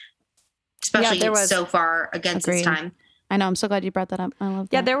line, especially so far against its time. I know. I'm so glad you brought that up. I love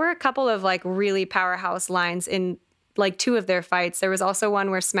that. Yeah. There were a couple of like really powerhouse lines in like two of their fights. There was also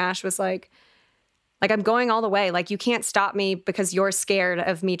one where Smash was like, I'm going all the way. Like, you can't stop me because you're scared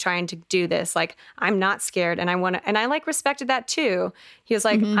of me trying to do this. Like, I'm not scared. And I want to, and I like respected that too. He was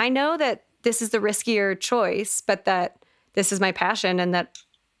like, I know that this is the riskier choice, but that this is my passion and that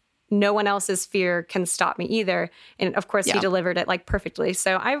no one else's fear can stop me either. And of course he delivered it like perfectly.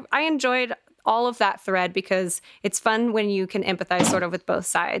 So I enjoyed all of that thread because it's fun when you can empathize sort of with both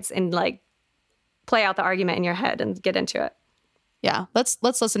sides and like play out the argument in your head and get into it. Yeah. Let's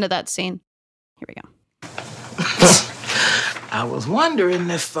listen to that scene. Here we go. I was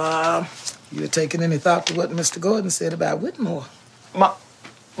wondering if you had taken any thought to what Mr. Gordon said about Whitmore. Mom,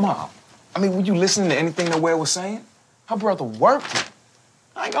 I mean, were you listening to anything that Ware was saying? Her brother worked it.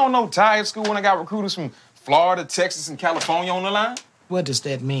 I ain't going no tired school when I got recruiters from Florida, Texas, and California on the line. What does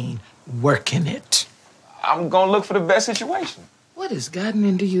that mean, working it? I'm gonna look for the best situation. What has gotten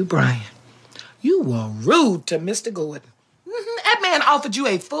into you, Brian? You were rude to Mr. Gordon. That man offered you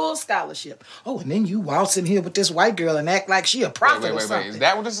a full scholarship. Oh, and then you waltz in here with this white girl and act like she a prophet or something. Is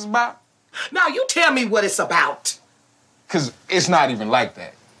that what this is about? Now, you tell me what it's about. Because it's not even like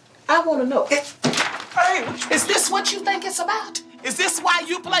that. I want to know. Is this what you think it's about? Is this why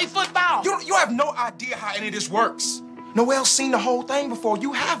you play football? You have no idea how any of this works. Noelle's seen the whole thing before.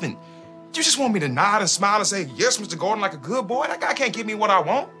 You haven't. You just want me to nod and smile and say, yes, Mr. Gordon, like a good boy? That guy can't give me what I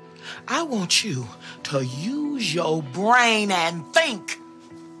want. I want you to use your brain and think.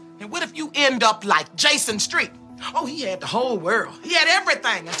 And what if you end up like Jason Street? Oh, he had the whole world. He had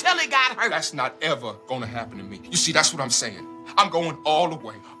everything until he got hurt. That's not ever gonna happen to me. You see, that's what I'm saying. I'm going all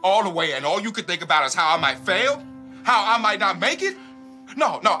the way, and all you could think about is how I might fail, how I might not make it.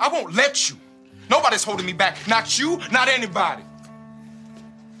 No, I won't let you. Nobody's holding me back. Not you, not anybody.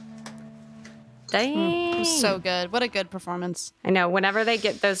 Dang. It was so good. What a good performance. I know. Whenever they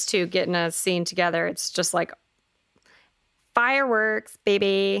get those two getting a scene together, it's just like fireworks,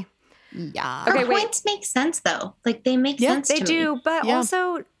 baby. Yeah. Her points make sense though. Like they make sense. They to do, me. but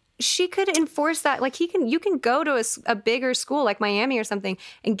also she could enforce that. Like you can go to a bigger school like Miami or something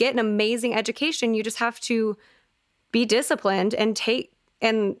and get an amazing education. You just have to be disciplined and take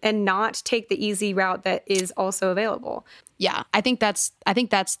and not take the easy route that is also available. Yeah, I think that's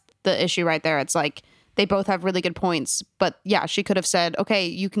the issue right there. It's like they both have really good points, but yeah, she could have said, okay,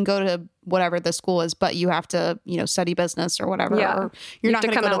 you can go to whatever the school is, but you have to, study business or whatever. Yeah. Or you're not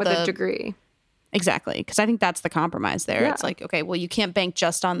going to come go out with the a degree. Exactly. Because I think that's the compromise there. Yeah. It's like, okay, well, you can't bank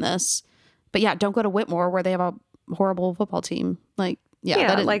just on this, but yeah, don't go to Whitmore where they have a horrible football team. Like,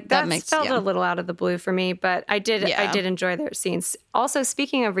 that makes felt a little out of the blue for me, but I did enjoy their scenes. Also,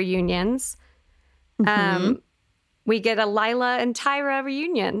 speaking of reunions, we get a Lila and Tyra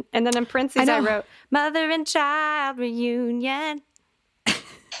reunion. And then in parentheses, I wrote, mother and child reunion.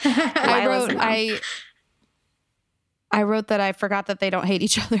 I wrote that I forgot that they don't hate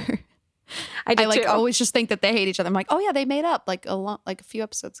each other. I did too. always just think that they hate each other. I'm like, oh yeah, they made up like a few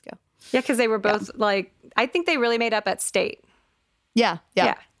episodes ago. Yeah, because they were both like, I think they really made up at State. Yeah.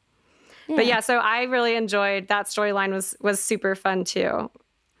 But yeah, so I really enjoyed that storyline. Was super fun too.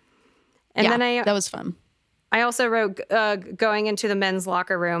 And then that was fun. I also wrote going into the men's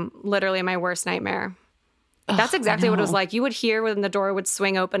locker room, literally my worst nightmare. That's exactly what it was like. You would hear when the door would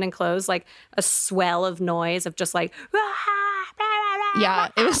swing open and close, like a swell of noise of just like, yeah,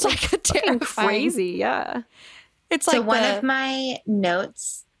 it was like a terrifying, crazy. Yeah. It's so like one of my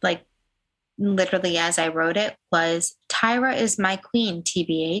notes, like literally as I wrote it, was Tyra is my queen,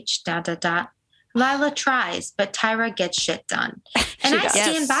 TBH, ... Lila tries, but Tyra gets shit done. And I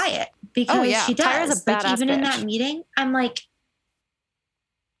stand by it because she does. Tyra's a badass like even bitch. in that meeting, I'm like,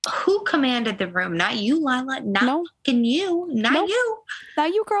 who commanded the room? Not you, Lila. Not fucking you. Not you.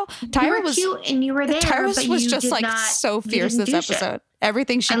 Not you, girl. Tyra was cute and you were there. Tyra but was you just did like not, so fierce this episode. Shit.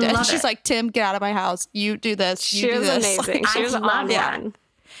 Everything she I did. love She's it. like, Tim, get out of my house. You do this. She was amazing. She was on one.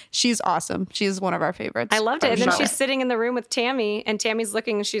 She's awesome. She's one of our favorites. I loved it. And then she's sitting in the room with Tammy, and Tammy's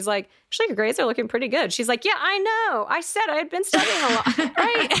looking, and she's like, actually, your grades are looking pretty good. She's like, yeah, I know. I said I had been studying a lot.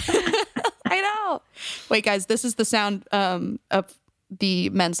 Right. I know. Wait, guys, this is the sound of the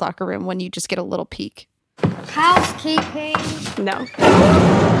men's locker room when you just get a little peek. Housekeeping. No.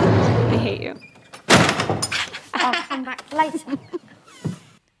 I hate you. I'll come back later.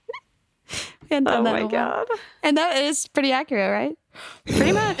 Oh my God. And that is pretty accurate, right?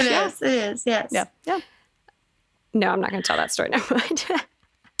 Pretty much. It is, yes. Yeah. No, I'm not going to tell that story. Never mind.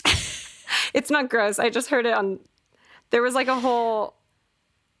 It's not gross. I just heard it on, there was like a whole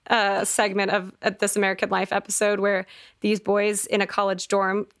segment of This American Life episode where these boys in a college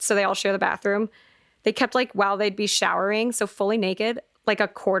dorm, so they all share the bathroom, they kept like, while they'd be showering, so fully naked, like a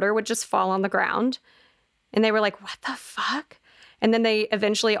quarter would just fall on the ground. And they were like, what the fuck? And then they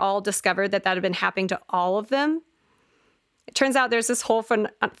eventually all discovered that had been happening to all of them. It turns out there's this whole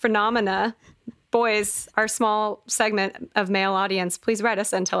phenomena. Boys, our small segment of male audience, please write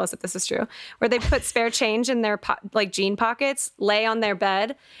us and tell us if this is true, where they put spare change in their like jean pockets, lay on their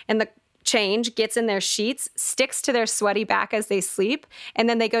bed, and the change gets in their sheets, sticks to their sweaty back as they sleep, and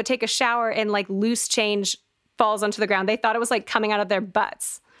then they go take a shower and like loose change falls onto the ground. They thought it was like coming out of their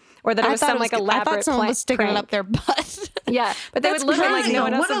butts. Or that it was some like elaborate I thought someone was sticking prank. it up their butt. Yeah, but they would look at like no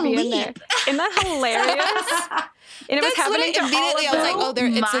one else would be in there. Isn't that hilarious? And it was happening to immediately. all of I was like, oh,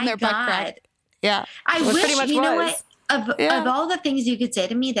 it's in their butt God. crack. Yeah. I It wish, pretty much you know was. what? Of all the things you could say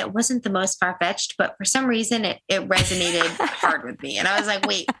to me, that wasn't the most far-fetched, but for some reason it resonated hard with me. And I was like,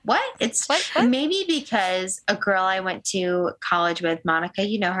 wait, what? It's what? Maybe because a girl I went to college with, Monica,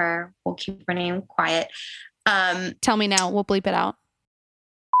 you know her, we'll keep her name quiet. Tell me now, we'll bleep it out.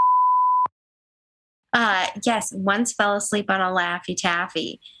 Yes, once fell asleep on a Laffy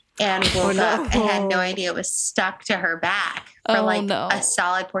Taffy and woke up and had no idea it was stuck to her back for a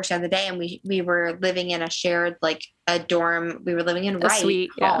solid portion of the day. And we were living in a shared, like a dorm. We were living in Wright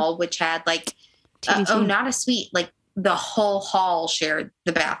suite, Hall, which had like, not a suite, like the whole hall shared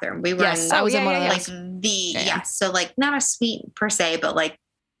the bathroom. We were I was in one of like those. so like not a suite per se, but like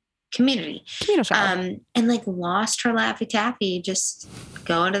community shower. And like lost her Laffy Taffy just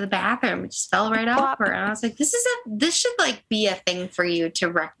going to the bathroom. It just fell right off her. And I was like, this should like be a thing for you to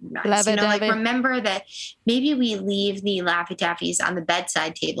recognize. Like remember that maybe we leave the Laffy Taffies on the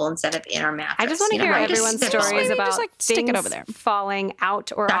bedside table instead of in our mattress. I just want to hear everyone's stories about just, like, stick it things over there. falling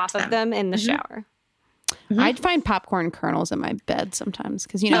out or off of them in the shower. I'd find popcorn kernels in my bed sometimes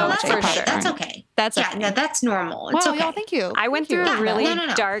because that's for sure. That's okay. That's okay. No, that's normal. It's okay. Y'all, thank you. I went through a really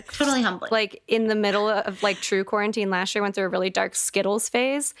dark, totally humbling. Like in the middle of like true quarantine last year, I went through a really dark Skittles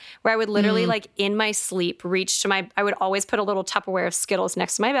phase where I would literally like in my sleep reach to I would always put a little Tupperware of Skittles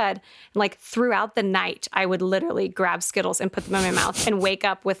next to my bed, and like throughout the night I would literally grab Skittles and put them in my mouth and wake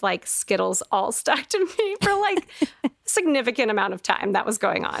up with like Skittles all stuck to me for like a significant amount of time. That was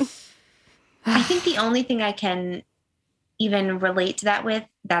going on. I think the only thing I can even relate to that with,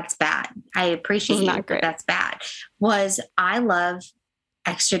 that's bad. I appreciate not great. That's bad. Was I love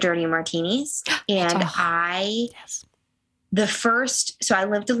extra dirty martinis. And so I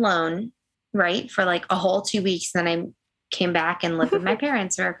lived alone, right? For like a whole 2 weeks. Then I came back and lived with my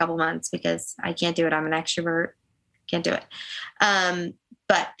parents for a couple months because I can't do it. I'm an extrovert. Can't do it.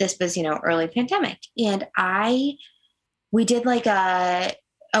 But this was, early pandemic. And we did like a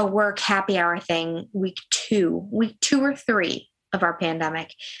work happy hour thing week 2 or 3 of our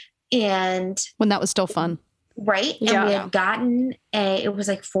pandemic. And when that was still fun. Right. And we had gotten it was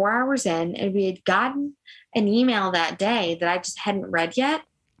like 4 hours in, and we had gotten an email that day that I just hadn't read yet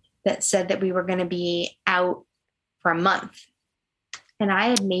that said that we were going to be out for a month. And I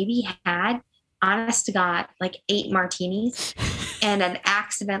had maybe had, honest to God, like 8 martinis and had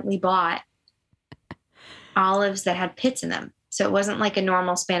accidentally bought olives that had pits in them. So it wasn't like a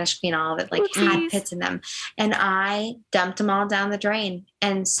normal Spanish Queen olive. It like had pits in them. And I dumped them all down the drain.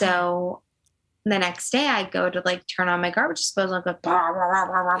 And so the next day I go to like turn on my garbage disposal and go, bah, bah,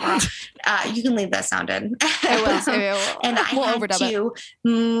 bah, bah, bah. You can leave that sound in. It will. And I had to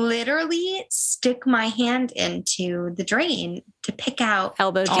literally stick my hand into the drain to pick out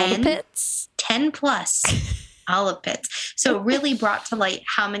elbow pits, 10 plus olive pits. So it really brought to light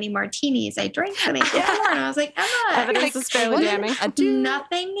how many martinis I drank the night before. And I was like, Emma, evidence is fairly damning.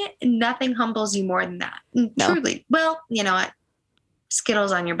 Nothing humbles you more than that. No. Truly. Well, you know what?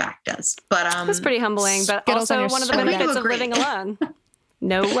 Skittles on your back does, but it's pretty humbling. But Skittles also one of the benefits of living alone.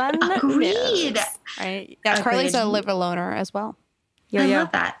 No one agreed. knows. Right? Yeah, Carly's a live aloner as well. I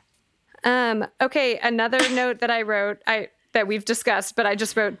love that. Okay, another note that I wrote, that we've discussed, but I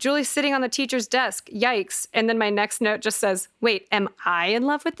just wrote, Julie's sitting on the teacher's desk. Yikes! And then my next note just says, "Wait, am I in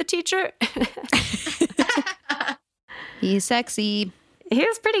love with the teacher?" He's sexy. He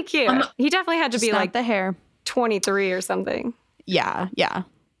was pretty cute. He definitely had to be like the hair, 23 or something. Yeah.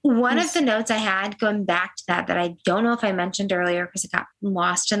 One of the notes I had going back to that I don't know if I mentioned earlier because it got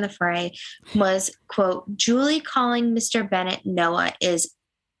lost in the fray was, quote, Julie calling Mr. Bennett Noah is,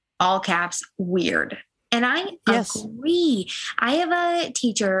 all caps, weird. And I agree. I have a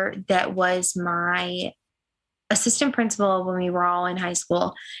teacher that was my assistant principal when we were all in high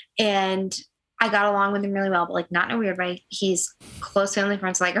school. And I got along with him really well, but like not in a weird way. He's close family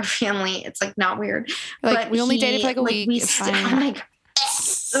friends, like our family. It's like not weird. Like but we only dated for like a week. It's fine. Oh my God.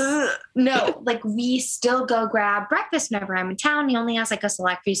 No, like we still go grab breakfast whenever I'm in town. He only has like a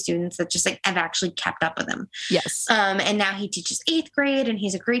select few students that just like I've actually kept up with him. Yes. And now he teaches 8th grade and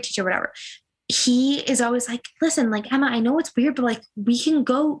he's a great teacher, whatever. He is always like, listen, like, Emma, I know it's weird, but like, we can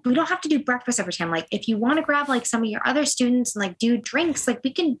go, we don't have to do breakfast every time. Like, if you want to grab like some of your other students and like do drinks, like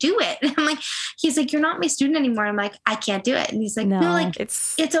we can do it. And I'm like, he's like, you're not my student anymore. And I'm like, I can't do it. And he's like, no, like,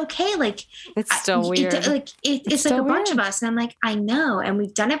 it's okay. Like, it's still weird. It's like a bunch of us. And I'm like, I know. And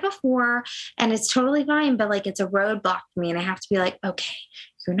we've done it before and it's totally fine. But like, it's a roadblock for me. And I have to be like, okay,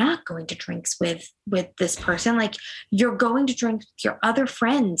 you're not going to drinks with this person. Like you're going to drink with your other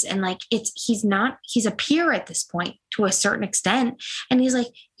friends. And like, he's a peer at this point to a certain extent. And he's like,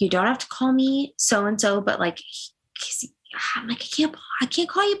 you don't have to call me so-and-so, but like, I'm like, I can't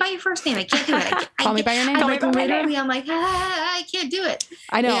call you by your first name. I can't do it. Call me by your name. I'm like, I can't do it.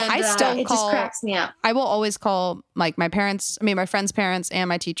 I know. And, I still it just cracks me up. I will always call like my friends' parents and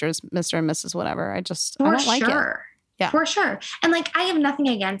my teachers, Mr. and Mrs. whatever. I don't like it. Yeah. For sure. And like, I have nothing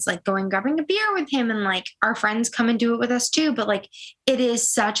against like grabbing a beer with him and like our friends come and do it with us too. But like, it is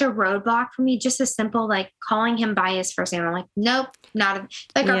such a roadblock for me. Just as simple, like calling him by his first name. I'm like, nope, our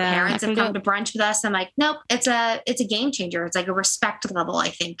parents have come to brunch with us. I'm like, nope, it's a game changer. It's like a respect level. I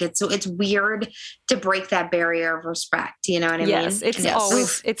think it's weird to break that barrier of respect. You know what I mean? Yes,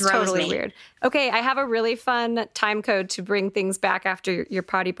 it's totally weird. Okay. I have a really fun time code to bring things back after your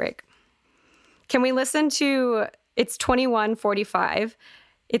potty break. Can we listen to... It's 21:45.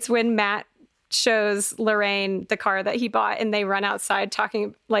 It's when Matt shows Lorraine the car that he bought and they run outside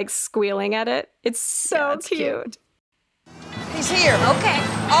talking, like squealing at it. It's so cute. He's here. Okay.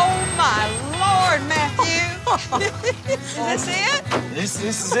 Oh my Lord, Matthew. Is this it? This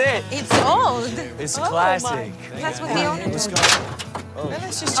is it. It's old. It's a classic. That's what the owner told me. Well,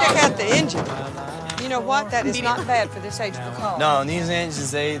 let's just check out the engine. You know what? That is not bad for this age of the car. No, these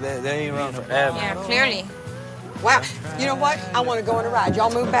engines, they run forever. Yeah, clearly. Wow. You know what? I want to go on a ride.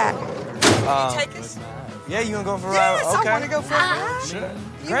 Y'all move back. Can you take us? Yeah, you want to go for a ride? Yes, okay. I want to go for a ride. Sure.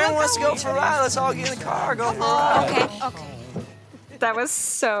 Graham wants to go for a ride. Let's all get in the car, go for a ride. Okay. That was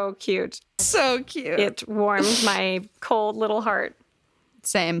so cute. So cute. It warmed my cold little heart.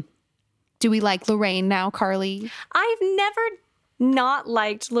 Same. Do we like Lorraine now, Carly? I've never not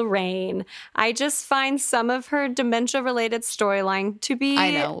liked Lorraine. I just find some of her dementia-related storyline to be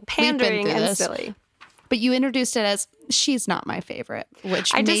pandering and silly. But you introduced it as she's not my favorite,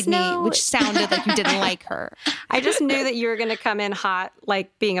 which sounded like you didn't like her. I just knew that you were going to come in hot,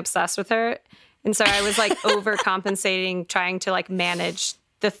 like being obsessed with her. And so I was like overcompensating, trying to like manage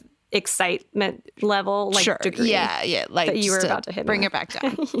the excitement level, like degree. Yeah. Like that you were about to hit bring me. it back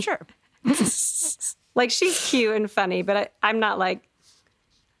down. Sure. Like she's cute and funny, but I'm not like,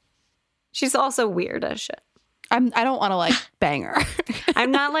 she's also weird as shit. I don't want to like bang her.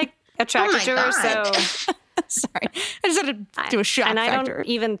 I'm not like attracted to her, so sorry. I just had to do a shock and factor. I don't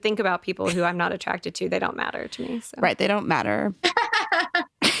even think about people who I'm not attracted to. They don't matter to me. So. Right, they don't matter.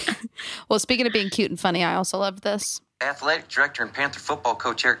 Well, speaking of being cute and funny, I also loved this. Athletic director and Panther football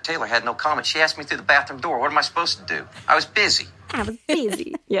coach Eric Taylor had no comment. She asked me through the bathroom door, what am I supposed to do? I was busy. Yes,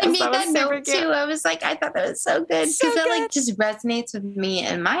 I made that was that super note cute. too. I was like, I thought that was so good because that like just resonates with me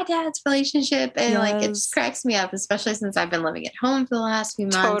and my dad's relationship, and like it just cracks me up, especially since I've been living at home for the last few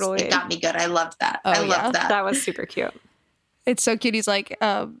months. Totally. It got me good. I loved that. Oh, I loved that. That was super cute. It's so cute. He's like,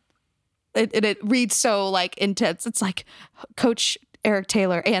 it reads so like intense. It's like Coach Eric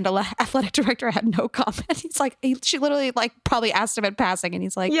Taylor and athletic director had no comment. He's like, she literally like probably asked him in passing, and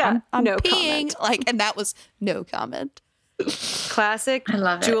he's like, I'm no peeing. comment. Like, and that was no comment. Classic I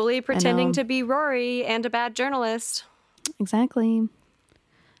love it. Julie I pretending know. to be Rory and a bad journalist. Exactly.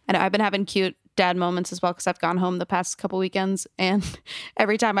 I know I've been having cute dad moments as well because I've gone home the past couple weekends, and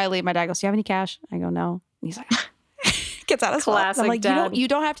every time I leave, my dad goes, "Do you have any cash?" I go, "No." And he's like, gets out his wallet. Classic I'm like, dad. You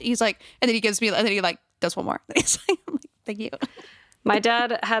don't have to. He's like, and then he gives me, and then he like does one more. He's like, I'm like, thank you. My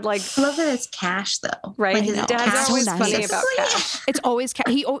dad had like, I love that it's cash though. right? Like, His it's dad's cash. always So funny nice. about cash. It's always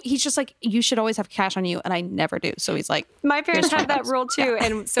he's just like, you should always have cash on you, and I never do. So he's like, My parents Here's had that $20. rule too.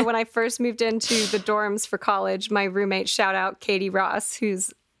 And so when I first moved into the dorms for college, my roommate, shout out Katie Ross,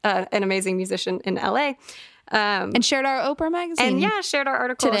 who's an amazing musician in LA. And shared our Oprah magazine. And shared our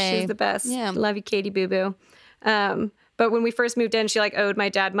article. Today. She's the best. Yeah. Love you, Katie Boo Boo. But when we first moved in, she like owed my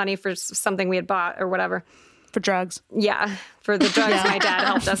dad money for something we had bought or whatever. For drugs. Yeah, for the drugs my dad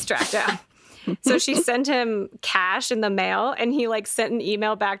helped us track down. So she sent him cash in the mail, and he like sent an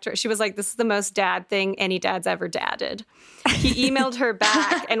email back to her. She was like, "This is the most dad thing any dad's ever dadded." He emailed her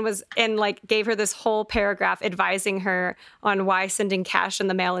back and like gave her this whole paragraph advising her on why sending cash in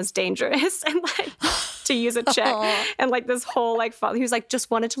the mail is dangerous and like to use a check. And like this whole like he was like,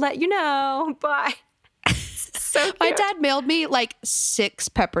 "Just wanted to let you know." Bye. So cute. My dad mailed me like 6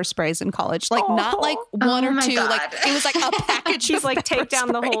 pepper sprays in college, like not like one or my 2. God. Like it was like a package. He's of like, pepper take down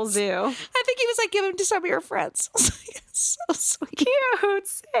the whole sprays. zoo. I think he was like, give them to some of your friends. I was like, it's so sweet. Cute,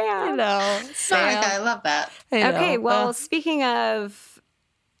 Sam. I know. Sam. I love that. I know. Okay, well, speaking of,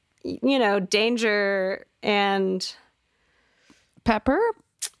 danger and pepper.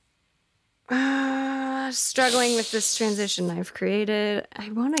 Struggling with this transition I've created, I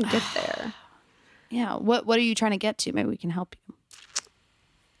want to get there. Yeah. What are you trying to get to? Maybe we can help you.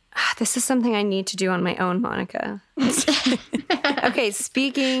 This is something I need to do on my own, Monica. Okay,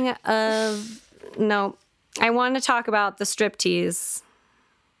 speaking of, no, I want to talk about the striptease.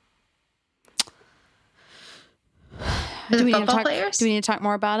 Do we football players? Do we need to talk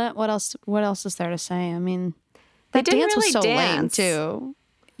more about it? What else is there to say? I mean, They that didn't dance really was so dance. lame too.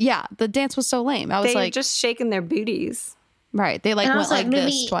 Yeah, the dance was so lame. I was They were like, just shaking their booties. right. They like And went also, like it made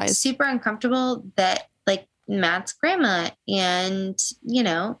this me twice. super uncomfortable that like Matt's grandma and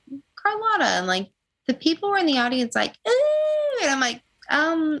Carlotta and like the people were in the audience like, ooh, and I'm like,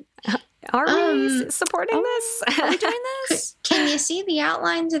 Are we supporting this? Are we doing this? Can you see the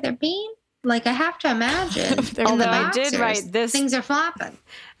outlines of their bean? Like I have to imagine. Although the I did boxers, write this. things are flopping.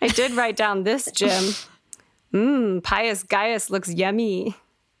 I did write down this, Jim. Pius Gaius looks yummy.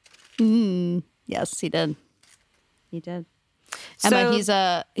 Yes, he did. He did. So-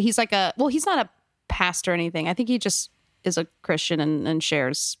 Emma, he's like a, well, he's not a pastor or anything. I think he just is a Christian and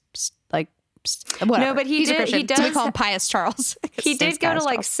shares like whatever. No, but he's a did. Christian. He does. So we call him Pius Charles. He did go to Pius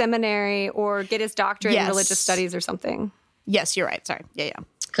like Charles. seminary or get his doctorate in Yes. religious studies or something. Yes, you're right. Sorry. Yeah.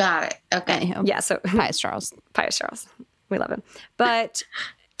 Got it. Okay. Anyhow, Yeah. So Pius Charles. Pius Charles. We love him. But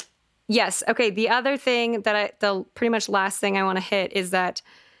yes. Okay. The other thing that the pretty much last thing I want to hit is that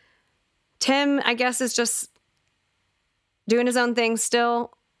Tim, I guess, is just doing his own thing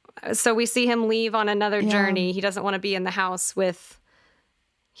still. So we see him leave on another journey. He doesn't want to be in the house with.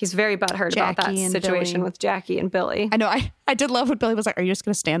 He's very butthurt about that Jackie and situation Billy. with Jackie and Billy. I know. I did love when Billy was like, "Are you just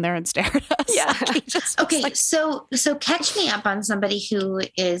going to stand there and stare at us?" Yeah. Like, he just was Okay, like, so catch me up on somebody who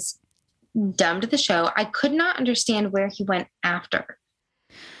is dumb to the show. I could not understand where he went after.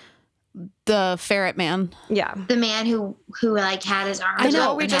 the ferret man. Yeah. The man who like had his arms. I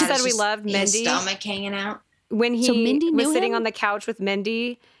know, up we and just had said we loved his Mindy. stomach hanging out. When he So Mindy was knew sitting him? on the couch with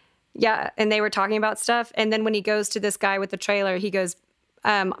Mindy, and they were talking about stuff. And then when he goes to this guy with the trailer, he goes,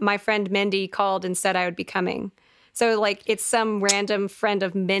 my friend Mindy called and said I would be coming. So like it's some random friend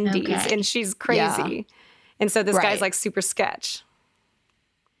of Mindy's Okay. and she's crazy. And so this Right. guy's like super sketch.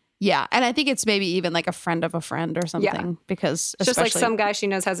 Yeah, and I think it's maybe even like a friend of a friend or something because It's just like especially some guy she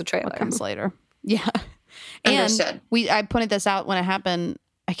knows has a trailer. what comes later. Yeah. Understood. And I pointed this out when it happened.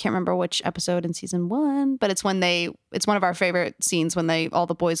 I can't remember which episode in season 1, but it's when it's one of our favorite scenes when all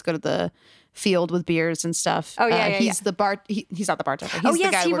the boys go to the field with beers and stuff. Oh, yeah, he's the he's not the bartender. He's the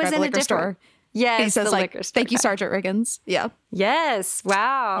guy he who worked was at the in a liquor different. store. Yes, He says the like, liquor store "Thank you, guy. Sergeant Riggins." Yeah. Yes.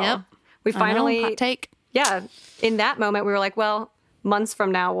 Wow. Yep. We finally hot take. Yeah, in that moment we were like, well, months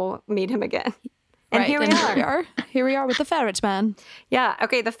from now we'll meet him again. And here we are. Here we are with the ferrets, man. Yeah.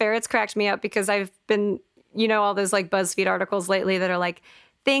 Okay. The ferrets cracked me up because I've been, all those like BuzzFeed articles lately that are like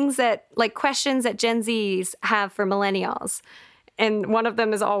things that like questions that Gen Zs have for millennials. And one of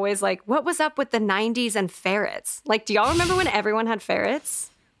them is always like, what was up with the 90s and ferrets? Like, do y'all remember when everyone had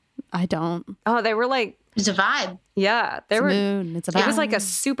ferrets? I don't. Oh, they were like. It's a vibe. Yeah. It's a moon. It's a vibe. It was like a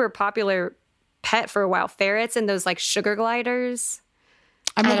super popular pet for a while. Ferrets and those like sugar gliders.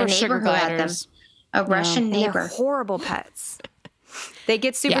 I remember sugar gliders. A Russian neighbor. They're horrible pets. They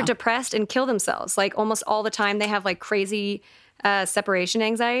get super depressed and kill themselves. Like almost all the time they have like crazy separation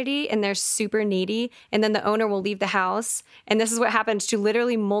anxiety and they're super needy. And then the owner will leave the house. And this is what happened to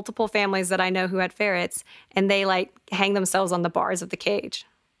literally multiple families that I know who had ferrets. And they like hang themselves on the bars of the cage.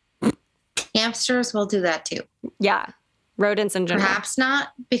 Hamsters will do that too. Yeah. Rodents in general. Perhaps not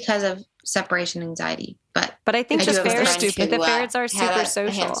because of separation anxiety, but I think the ferrets are super a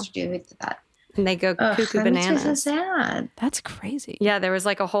social. Hamster do that. And they go cuckoo bananas. So sad. That's crazy. Yeah, there was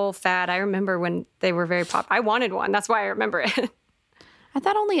like a whole fad. I remember when they were very popular. I wanted one. That's why I remember it. I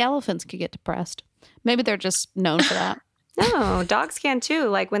thought only elephants could get depressed. Maybe they're just known for that. No, dogs can too.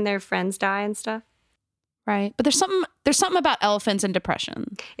 Like when their friends die and stuff. Right, but there's something about elephants and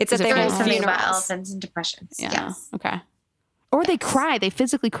depression. It's that they hold funerals. About elephants and depression. Yeah. Yes. Okay. Or they cry. They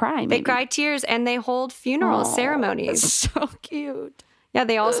physically cry. Maybe. They cry tears and they hold funeral ceremonies. That's so cute. Yeah,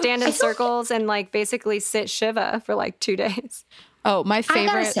 they all stand in circles and like basically sit Shiva for like 2 days. Oh, my favorite.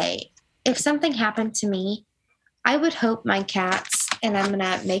 I gotta say, if something happened to me, I would hope my cats, and I'm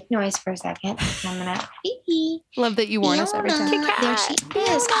gonna make noise for a second. I'm gonna love that you warn us every time. There she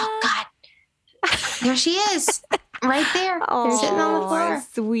is. Oh God. There she is. Right there. Oh, sitting on the floor.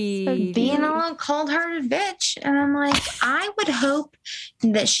 Sweet. Being a little cold-hearted bitch. And I'm like, I would hope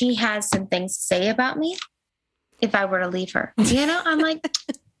that she has some things to say about me if I were to leave her. I'm like,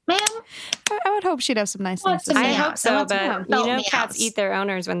 ma'am. I would hope she'd have some nice things to say. I hope so, but cats eat their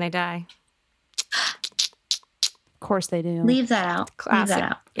owners when they die. Of course they do. Leave that out. Classic. Leave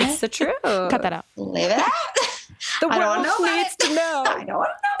that out. It's the truth. Cut that out. Leave it out. The world needs to know. I don't want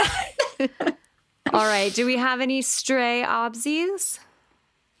to know. All right. Do we have any stray obsies?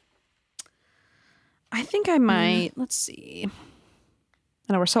 I think I might. Let's see.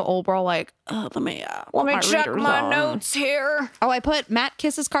 I know we're so old. We're all like, let me check my notes here. Oh, I put Matt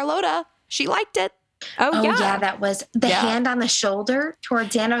kisses Carlota. She liked it. Oh yeah. That was the hand on the shoulder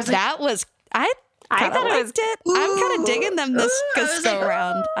towards Anna. I was like, that was I thought it was it. I'm kind of digging them this go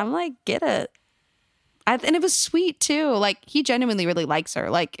around. I'm like, get it. And it was sweet too. Like he genuinely really likes her.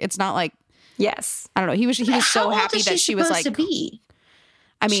 Like it's not like. Yes. I don't know. He was so happy that she was like. To be?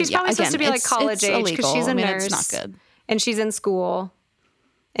 I mean, she's probably supposed to be like college age because she's a nurse. It's not good. And she's in school,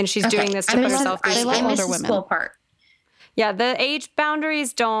 and she's doing this to put herself through school. I missed the school part. Yeah, the age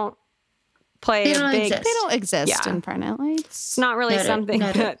boundaries don't play a big. They don't exist in Farnell. It's not really something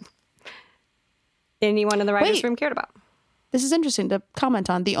that anyone in the writers' room cared about. This is interesting to comment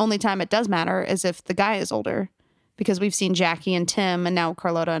on. The only time it does matter is if the guy is older, because we've seen Jackie and Tim, and now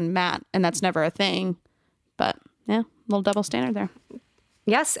Carlota and Matt, and that's never a thing. But yeah, a little double standard there.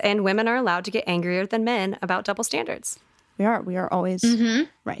 Yes, and women are allowed to get angrier than men about double standards. We are always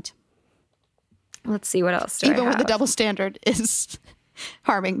right. Let's see what else. Even when the double standard is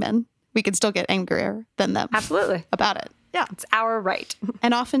harming men, we can still get angrier than them. Absolutely. About it. Yeah. It's our right.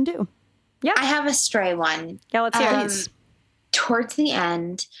 And often do. Yeah. I have a stray one. Yeah, let's hear it. Towards the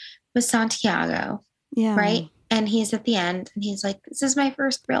end was Santiago. Yeah. Right? And he's at the end and he's like, this is my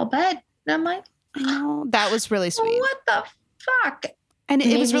first real bed. And I'm like, I know. That was really sweet. What the fuck? And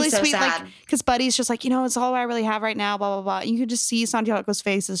it was really so sweet, sad. Like, because Buddy's just like, it's all I really have right now, blah, blah, blah. And you could just see Santiago's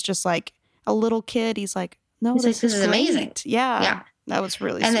face is just like a little kid. He's like, no, this is amazing. Yeah. That was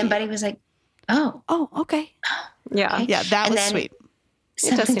really sweet. And then Buddy was like, oh, okay. Yeah. Okay. Yeah, that was sweet.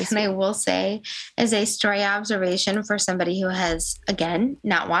 Something that I will say is a stray observation for somebody who has, again,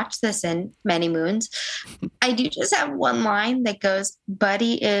 not watched this in many moons. I do just have one line that goes,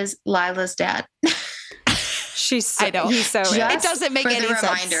 Buddy is Lila's dad. He's so it doesn't make any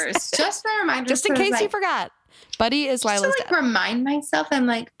sense. Just the reminders. Just in case you forgot. Buddy is Lila's dad. Remind myself. I'm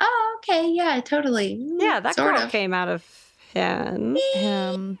like, oh, okay. Yeah, totally. Yeah, that girl came out of him.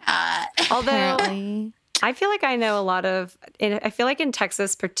 Although I feel like I know a lot of, I feel like in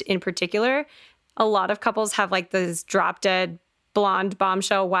Texas in particular, a lot of couples have like those drop dead blonde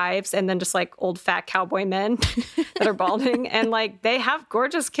bombshell wives and then just like old fat cowboy men that are balding. And like they have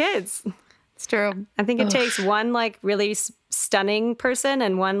gorgeous kids. It's true. I think it takes one like really stunning person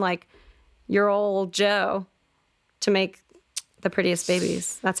and one like your old Joe to make the prettiest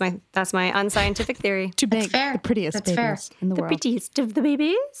babies. That's my unscientific theory. Too big. fair. The prettiest That's babies fair. in the The world. prettiest of the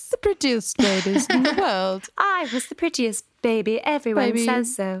babies. The prettiest babies in the world. I was the prettiest baby. Everyone Baby.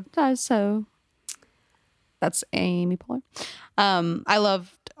 says so. So that's Amy Poehler. I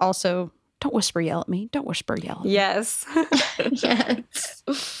loved also. Don't whisper, yell at me. Don't whisper, yell at me. Yes. Yes.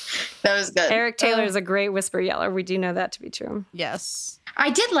 That was good. Eric Taylor is a great whisper yeller. We do know that to be true. Yes. I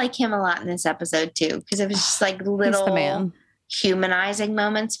did like him a lot in this episode too, because it was just like He's the little man. humanizing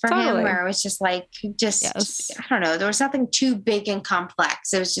moments for Totally. him where it was just like, Yes. I don't know, there was nothing too big and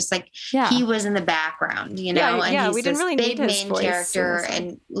complex. It was just like Yeah. he was in the background, you know, and he's we didn't this really big need his main voice character,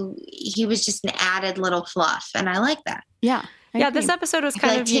 in this and he was just an added little fluff, and I like that. Yeah. I Yeah, agree. this episode was I feel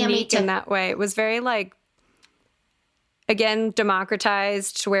kind like of Tammy unique in took- that way. It was very like, again,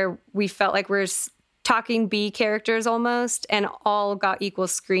 democratized, where we felt like we're talking B characters almost, and all got equal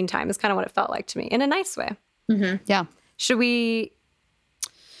screen time. Is kind of what it felt like to me, in a nice way. Mm-hmm. Yeah. Should we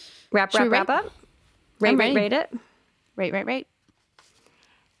wrap Should we up? I'm Rate ready. it. Right.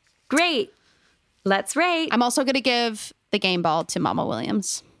 Great. Let's rate. I'm also going to give the game ball to Mama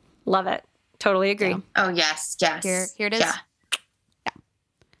Williams. Love it. Totally agree. Oh yes. Here it is. Yeah.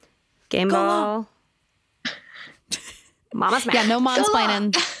 Game Go ball. Mama's mad. Yeah, no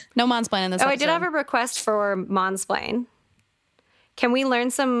mansplaining. No mansplaining this Oh, episode. I did have a request for mansplain. Can we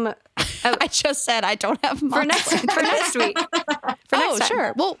learn some I just said I don't have for next week? For Oh, next time.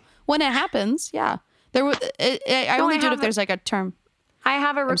 sure. Well, when it happens, yeah. There was. I No, only I do it if haven't. there's like a term. I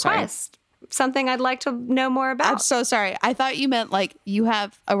have a sorry. request. Something I'd like to know more about. I'm so sorry. I thought you meant like you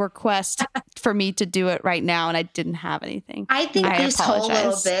have a request for me to do it right now, and I didn't have anything. I think this whole little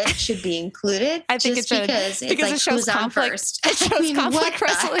apologize. bit should be included. I think just it should. because it's Because like it shows who's on conflict. first. It shows I mean, conflict what the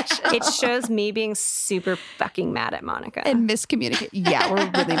resolution. It shows me being super fucking mad at Monica. And miscommunicate. Yeah, we're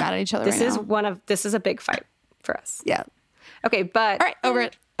really mad at each other This right is now. this is a big fight for us. Yeah. Okay, but All right, over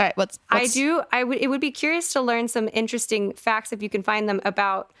it. All right, what's it would be curious to learn some interesting facts if you can find them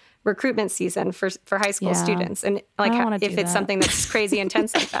about recruitment season for high school Yeah. students, and like I how, wanna if do it's that. something that's crazy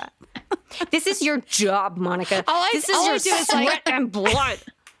intense like that. This is your job, Monica. This is all I your do is, like- sweat and blood.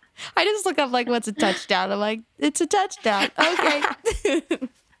 I just look up like what's a touchdown. I'm like, it's a touchdown. Okay.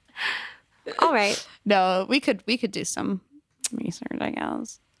 All right. No, we could do some research, I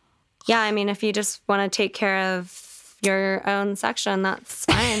guess. Yeah, I mean, if you just want to take care of your own section, that's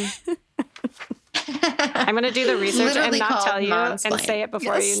fine. I'm going to do the research and Literally not called tell you and mansplain. say it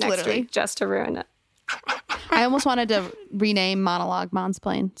before Yes, you next literally. week just to ruin it. I almost wanted to rename monologue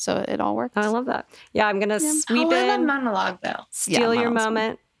Monsplain so it all works. I love that. Yeah, I'm going to sweep Oh, I love in, monologue though. steal Yeah, your monologue's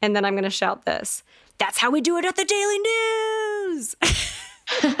moment, and then I'm going to shout this. That's how we do it at the Daily News.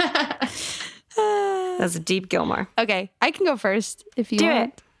 That's Deep Gilmore. Okay, I can go first if you Do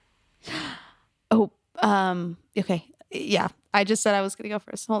want. it. Oh, okay. Yeah, I just said I was going to go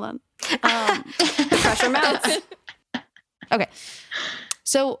first. Hold on. The pressure mounts. Okay.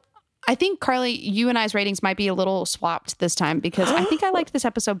 So I think, Carly, you and I's ratings might be a little swapped this time because I think I liked this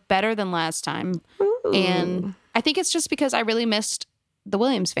episode better than last time. And I think it's just because I really missed the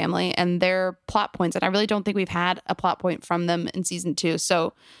Williams family and their plot points. And I really don't think we've had a plot point from them in season 2.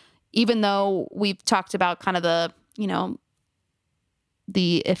 So even though we've talked about kind of the,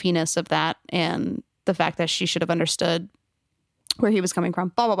 the iffiness of that and the fact that she should have understood where he was coming from,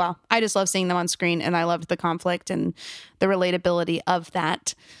 blah, blah, blah. I just love seeing them on screen and I loved the conflict and the relatability of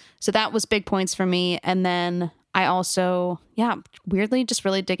that. So that was big points for me. And then I also, weirdly just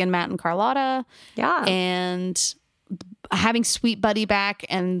really digging Matt and Carlotta. Yeah. And having Sweet Buddy back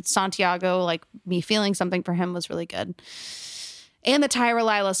and Santiago, like me feeling something for him was really good. And the Tyra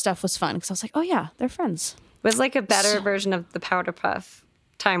Lila stuff was fun because I was like, oh yeah, they're friends. It was like a better version of the Powder Puff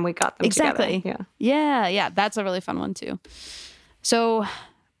time we got them Exactly. together. Yeah. That's a really fun one too. So,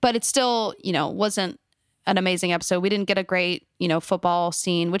 but it still, wasn't an amazing episode. We didn't get a great, football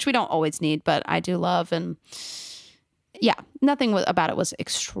scene, which we don't always need, but I do love. And yeah, nothing about it was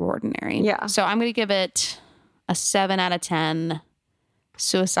extraordinary. Yeah. So I'm going to give it a 7 out of 10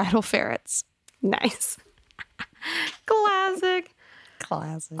 suicidal ferrets. Nice. Classic.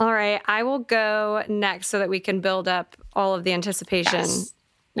 All right. I will go next so that we can build up all of the anticipation.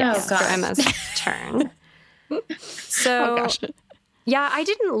 Yes. For Emma's turn. So, Oh, gosh. yeah, I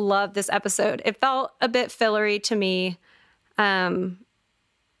didn't love this episode. It felt a bit fillery to me, and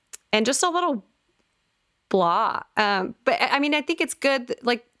just a little blah. But I mean, I think it's good,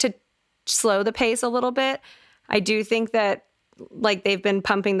 like, to slow the pace a little bit. I do think that, like, they've been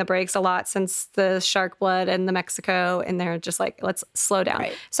pumping the brakes a lot since the shark blood and the Mexico, and they're just like, let's slow down.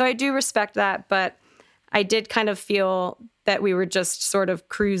 Right. So I do respect that, but I did kind of feel that we were just sort of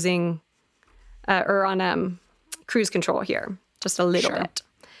cruising or on cruise control here. just a little bit.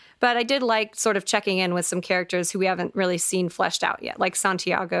 But I did like sort of checking in with some characters who we haven't really seen fleshed out yet, like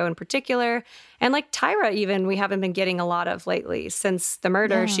Santiago in particular. And like Tyra even, we haven't been getting a lot of lately. Since the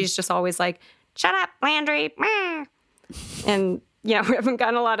murder, she's just always like, shut up, Landry. And, we haven't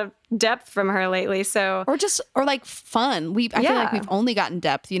gotten a lot of depth from her lately. So or like fun. I feel like we've only gotten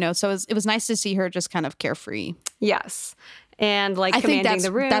depth, so it was nice to see her just kind of carefree. Yes. And like commanding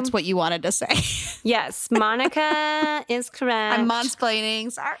the room. That's what you wanted to say. Yes. Monica is correct. I'm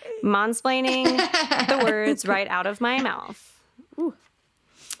mansplaining. Sorry. Mansplaining the words right out of my mouth. Ooh.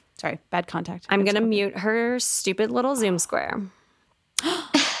 Sorry. Bad contact. I'm going to mute her stupid little Zoom square.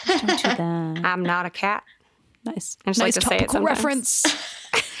 Don't do that. I'm not a cat. Nice. I just nice like to say it sometimes. Reference.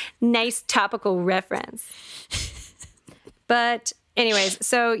 Nice topical reference. But anyways,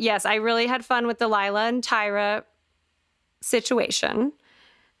 so yes, I really had fun with the Lila and Tyra situation.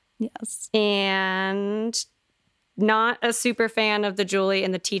 Yes. And not a super fan of the Julie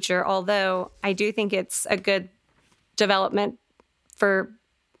and the teacher, although I do think it's a good development for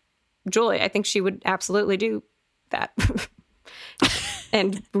Julie. I think she would absolutely do that.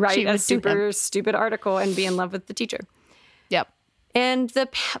 And write a super stupid article and be in love with the teacher. Yep. And the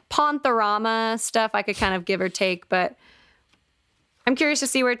Pontherama stuff, I could kind of give or take, but I'm curious to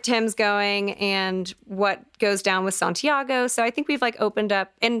see where Tim's going and what goes down with Santiago. So I think we've like opened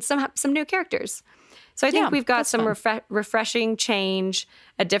up and some new characters. So I think we've got some refreshing change,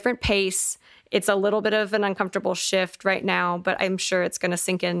 a different pace. It's a little bit of an uncomfortable shift right now, but I'm sure it's going to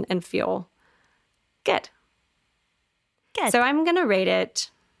sink in and feel good. Good. So I'm going to rate it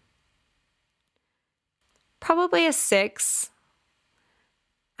probably a 6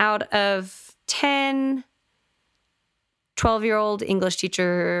 out of 10 12-year-old English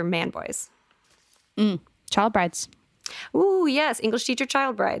teacher man boys. Child brides. Ooh, yes. English teacher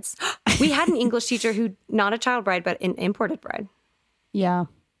child brides. We had an English teacher who, not a child bride, but an imported bride. Yeah.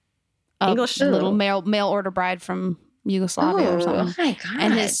 English. Little mail order bride from Yugoslavia or something. Oh my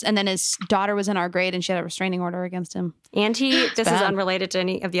God. And then his daughter was in our grade and she had a restraining order against him. And this is unrelated to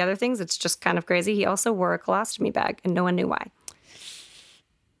any of the other things. It's just kind of crazy. He also wore a colostomy bag and no one knew why.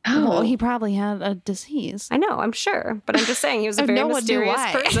 Oh, well, he probably had a disease. I know, I'm sure. But I'm just saying he was a very mysterious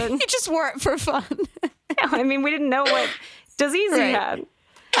person. He just wore it for fun. No, I mean, we didn't know what disease he had.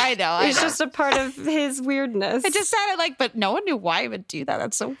 I know. It's just a part of his weirdness. It just sounded like, but no one knew why he would do that.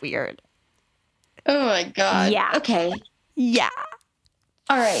 That's so weird. Oh my God. Yeah. Okay. Yeah.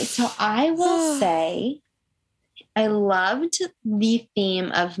 All right. So I will say I loved the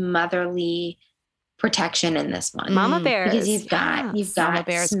theme of motherly protection in this one. Mama Bears. Because you've got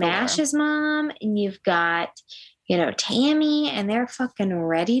Smash's mom and you've got, Tammy, and they're fucking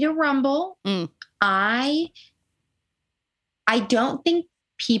ready to rumble. I don't think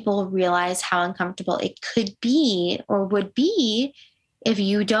people realize how uncomfortable it could be or would be if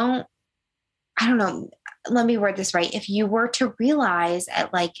you don't, I don't know, let me word this right. If you were to realize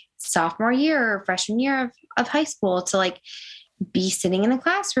at like sophomore year or freshman year of high school to like be sitting in the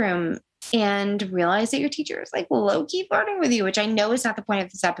classroom and realize that your teacher is like low-key flirting with you, which I know is not the point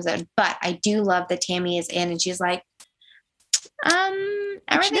of this episode, but I do love that Tammy is in and she's like,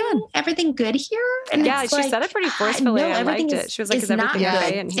 everything good here? And yeah, she said it pretty forcefully. I liked it. She was like, is everything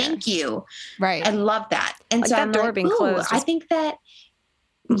okay in here? Thank you. Right. I love that. And like so that door being closed. I think that,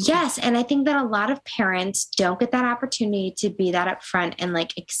 yes. And I think that a lot of parents don't get that opportunity to be that upfront and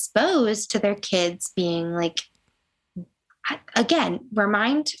like exposed to their kids being like, again,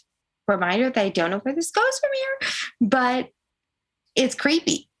 reminder that I don't know where this goes from here, but it's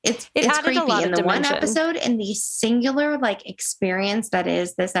creepy. It's creepy. In the one episode, in the singular like experience that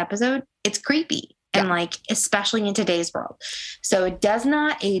is this episode, it's creepy. And like, especially in today's world. So it does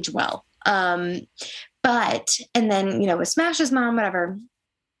not age well. But, and then, with Smash's mom, whatever,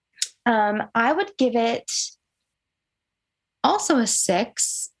 I would give it also a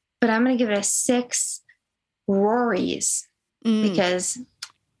 6, but I'm going to give it a 6 Rory's because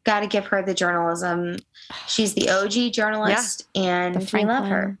got to give her the journalism. She's the OG journalist and we love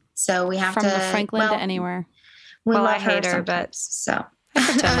her. So we have from the Franklin to anywhere. We love I hate her, but so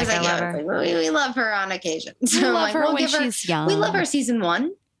I love her. We love her on occasion. So we love her when she's young. We love her season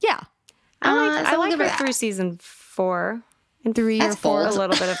 1. Yeah. I like her through season 4. And 3 or 4. A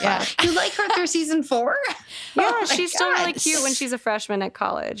little bit of 5. You like her through season 4? Yeah, she's still really cute when she's a freshman at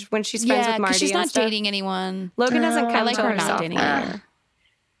college. When she's friends with Marty she's and not stuff. dating anyone. Logan doesn't come like to her her not dating anyone.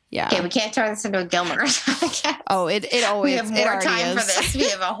 Yeah. Okay, we can't turn this into a Gilmore. Oh, it always. We have more time for this. We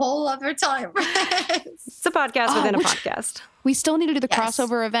have a whole other time. It's a podcast within a podcast. We still need to do the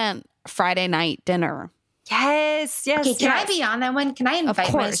crossover event Friday night dinner. Yes. Okay, can I be on that one? Can I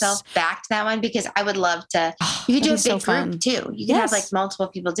invite myself back to that one? Because I would love to. You could do a big group too. You can have like multiple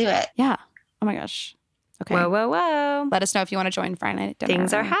people do it. Yeah. Oh my gosh. Okay. Whoa. Let us know if you want to join Friday night dinner.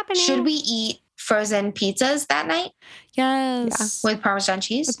 Things are happening. Should we eat frozen pizzas that night? Yes. With Parmesan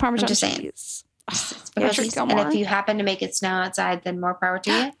cheese? With Parmesan I'm just cheese. Saying. And if you happen to make it snow outside, then more power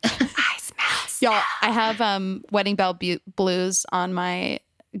to you. Y'all, I have Wedding Bell Blues on my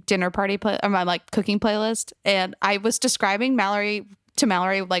dinner party or my like cooking playlist, and I was describing Mallory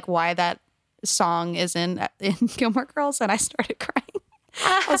like why that song is in Gilmore Girls, and I started crying.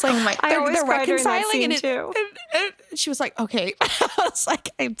 I was like, they're reconciling, and she was like, okay. I was like,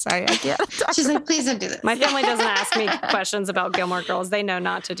 I'm sorry, I can't. She's like, please don't do this. My family doesn't ask me questions about Gilmore Girls. They know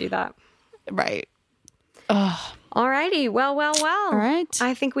not to do that. Right. All righty. Well. All right.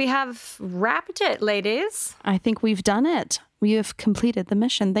 I think we have wrapped it, ladies. I think we've done it. We have completed the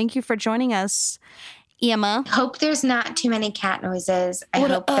mission. Thank you for joining us, Emma. Hope there's not too many cat noises. I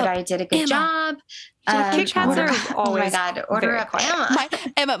hope that I did a good job. Kit Kats are always order up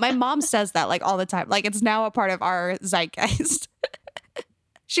quiet. Emma. My mom says that like all the time. Like it's now a part of our zeitgeist.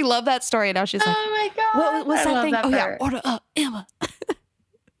 She loved that story, and now she's like, "Oh my god, what was that thing? Yeah, order up Emma."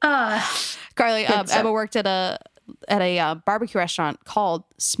 Carly, Emma worked at a barbecue restaurant called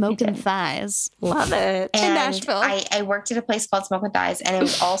Smokin' Thighs. Love it. In Nashville. I worked at a place called Smokin' Thighs, and it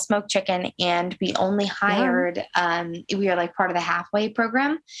was all smoked chicken, and we only hired, we were like part of the halfway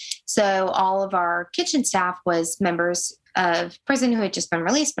program. So all of our kitchen staff was members of prison who had just been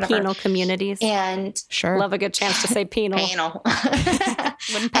released. Whatever. Penal communities. And love a good chance to say penal.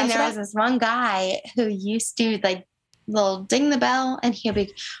 And there was this one guy who used to like little ding the bell, and he'd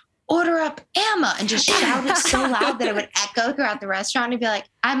be, order up Emma, and just shout it so loud that it would echo throughout the restaurant and be like,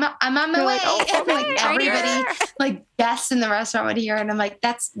 I'm on my way. And like everybody, like guests in the restaurant would hear it. And I'm like,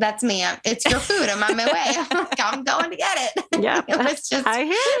 that's me. It's your food. I'm on my way. I'm like, I'm going to get it. Yeah. It was just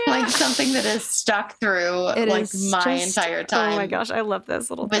like something that has stuck through like my entire time. Oh my gosh. I love this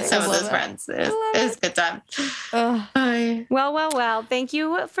little with thing. some of those friends. It was a good time. Well. Thank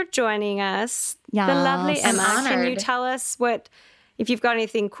you for joining us. Yes. The lovely I'm Emma. Can you honored. tell us if you've got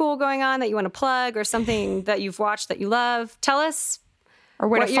anything cool going on that you want to plug, or something that you've watched that you love? Tell us or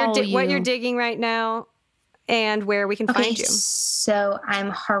where to follow you. What you're digging right now, and where we can find you. So I'm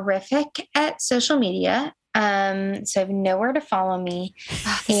horrific at social media. So I have nowhere to follow me.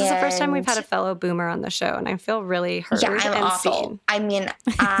 This is the first time we've had a fellow boomer on the show, and I feel really heard I'm and awful. seen. I mean,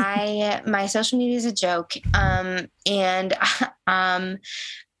 my social media is a joke. And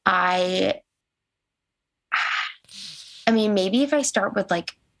I mean, maybe if I start with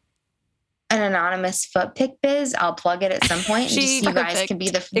like an anonymous foot pic biz, I'll plug it at some point, and just you guys can be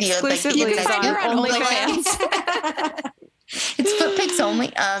the exclusively OnlyFans. It's foot pics only.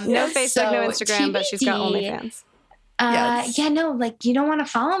 No Facebook, no Instagram, but she's got OnlyFans. Yeah, no, like you don't want to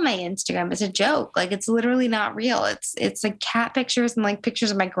follow my Instagram. It's a joke. Like it's literally not real. It's like cat pictures and like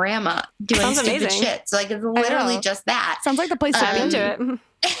pictures of my grandma doing Sounds stupid amazing. shit. So like it's literally just that. Sounds like the place to be. Into it.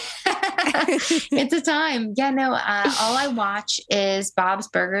 It's a time. Yeah, no, all I watch is Bob's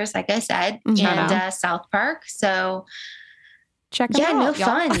Burgers, like I said, and South Park. So check them out.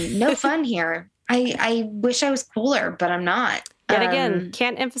 No fun here. I wish I was cooler, but I'm not. Yet again,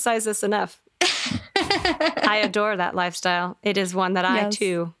 can't emphasize this enough. I adore that lifestyle. It is one that I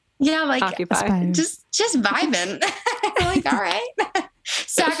too occupy. Just vibing. Like, all right.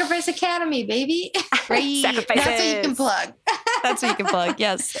 Sacrifice Academy, baby. Sacrifices. That's what you can plug. That's what you can plug.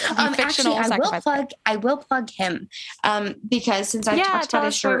 Yes. Actually, I will plug him because since I've talked about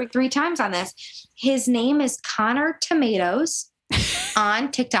his shirt 3 times on this, his name is Connor Tomatoes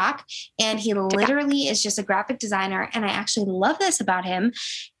on TikTok, and he literally is just a graphic designer. And I actually love this about him.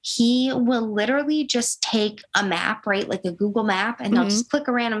 He will literally just take a map, right? Like a Google map, and he'll just click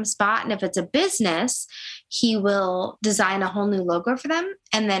a random spot. And if it's a business, he will design a whole new logo for them.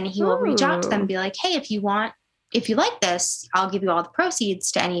 And then he will reach out to them and be like, hey, if you like this, I'll give you all the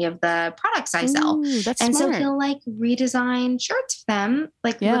proceeds to any of the products I sell. That's and smart. so he'll like redesign shirts for them,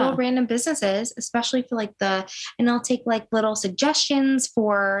 like little random businesses, especially for like and he'll take like little suggestions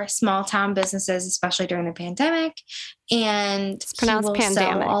for small town businesses, especially during the pandemic. And it's pronounced he will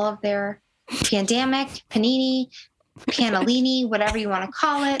pandemic. sell all of their pandemic, panini, panellini, whatever you want to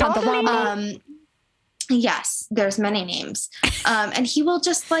call it. Yes, there's many names. And he will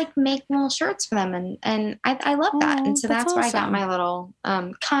just like make little shirts for them. And I love that. And so that's where I got my little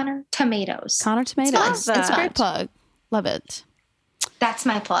Connor Tomatoes. Connor Tomatoes. It's a great plug. Love it. That's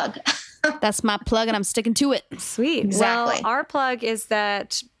my plug. That's my plug, and I'm sticking to it. Sweet. Exactly. Well, our plug is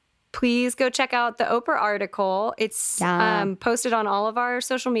that please go check out the Oprah article. It's posted on all of our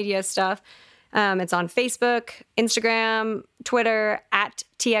social media stuff. It's on Facebook, Instagram, Twitter, at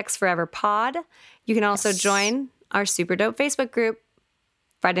TXForeverPod. You can also join our super dope Facebook group,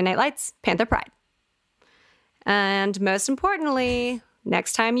 Friday Night Lights, Panther Pride. And most importantly,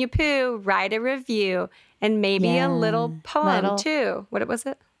 next time you poo, write a review and maybe a little poem too. What was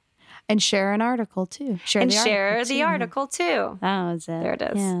it? And share an article too. Share the article too. That was it. There it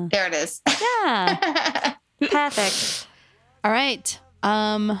is. Yeah. There it is. Yeah. Perfect. All right.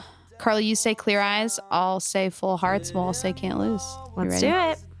 Carly, you say clear eyes. I'll say full hearts. We'll all say can't lose. Let's do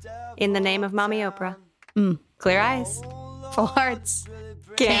it. In the name of Mommy Oprah. Clear eyes. Full hearts.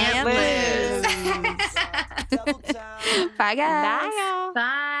 Can't lose. Bye, guys. Bye, y'all.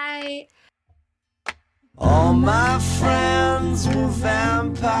 Bye. All my friends were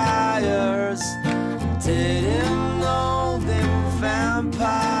vampires. Didn't know they were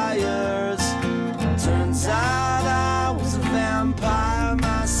vampires. Turns out I was a vampire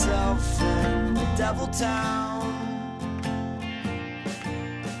myself in Devil Town.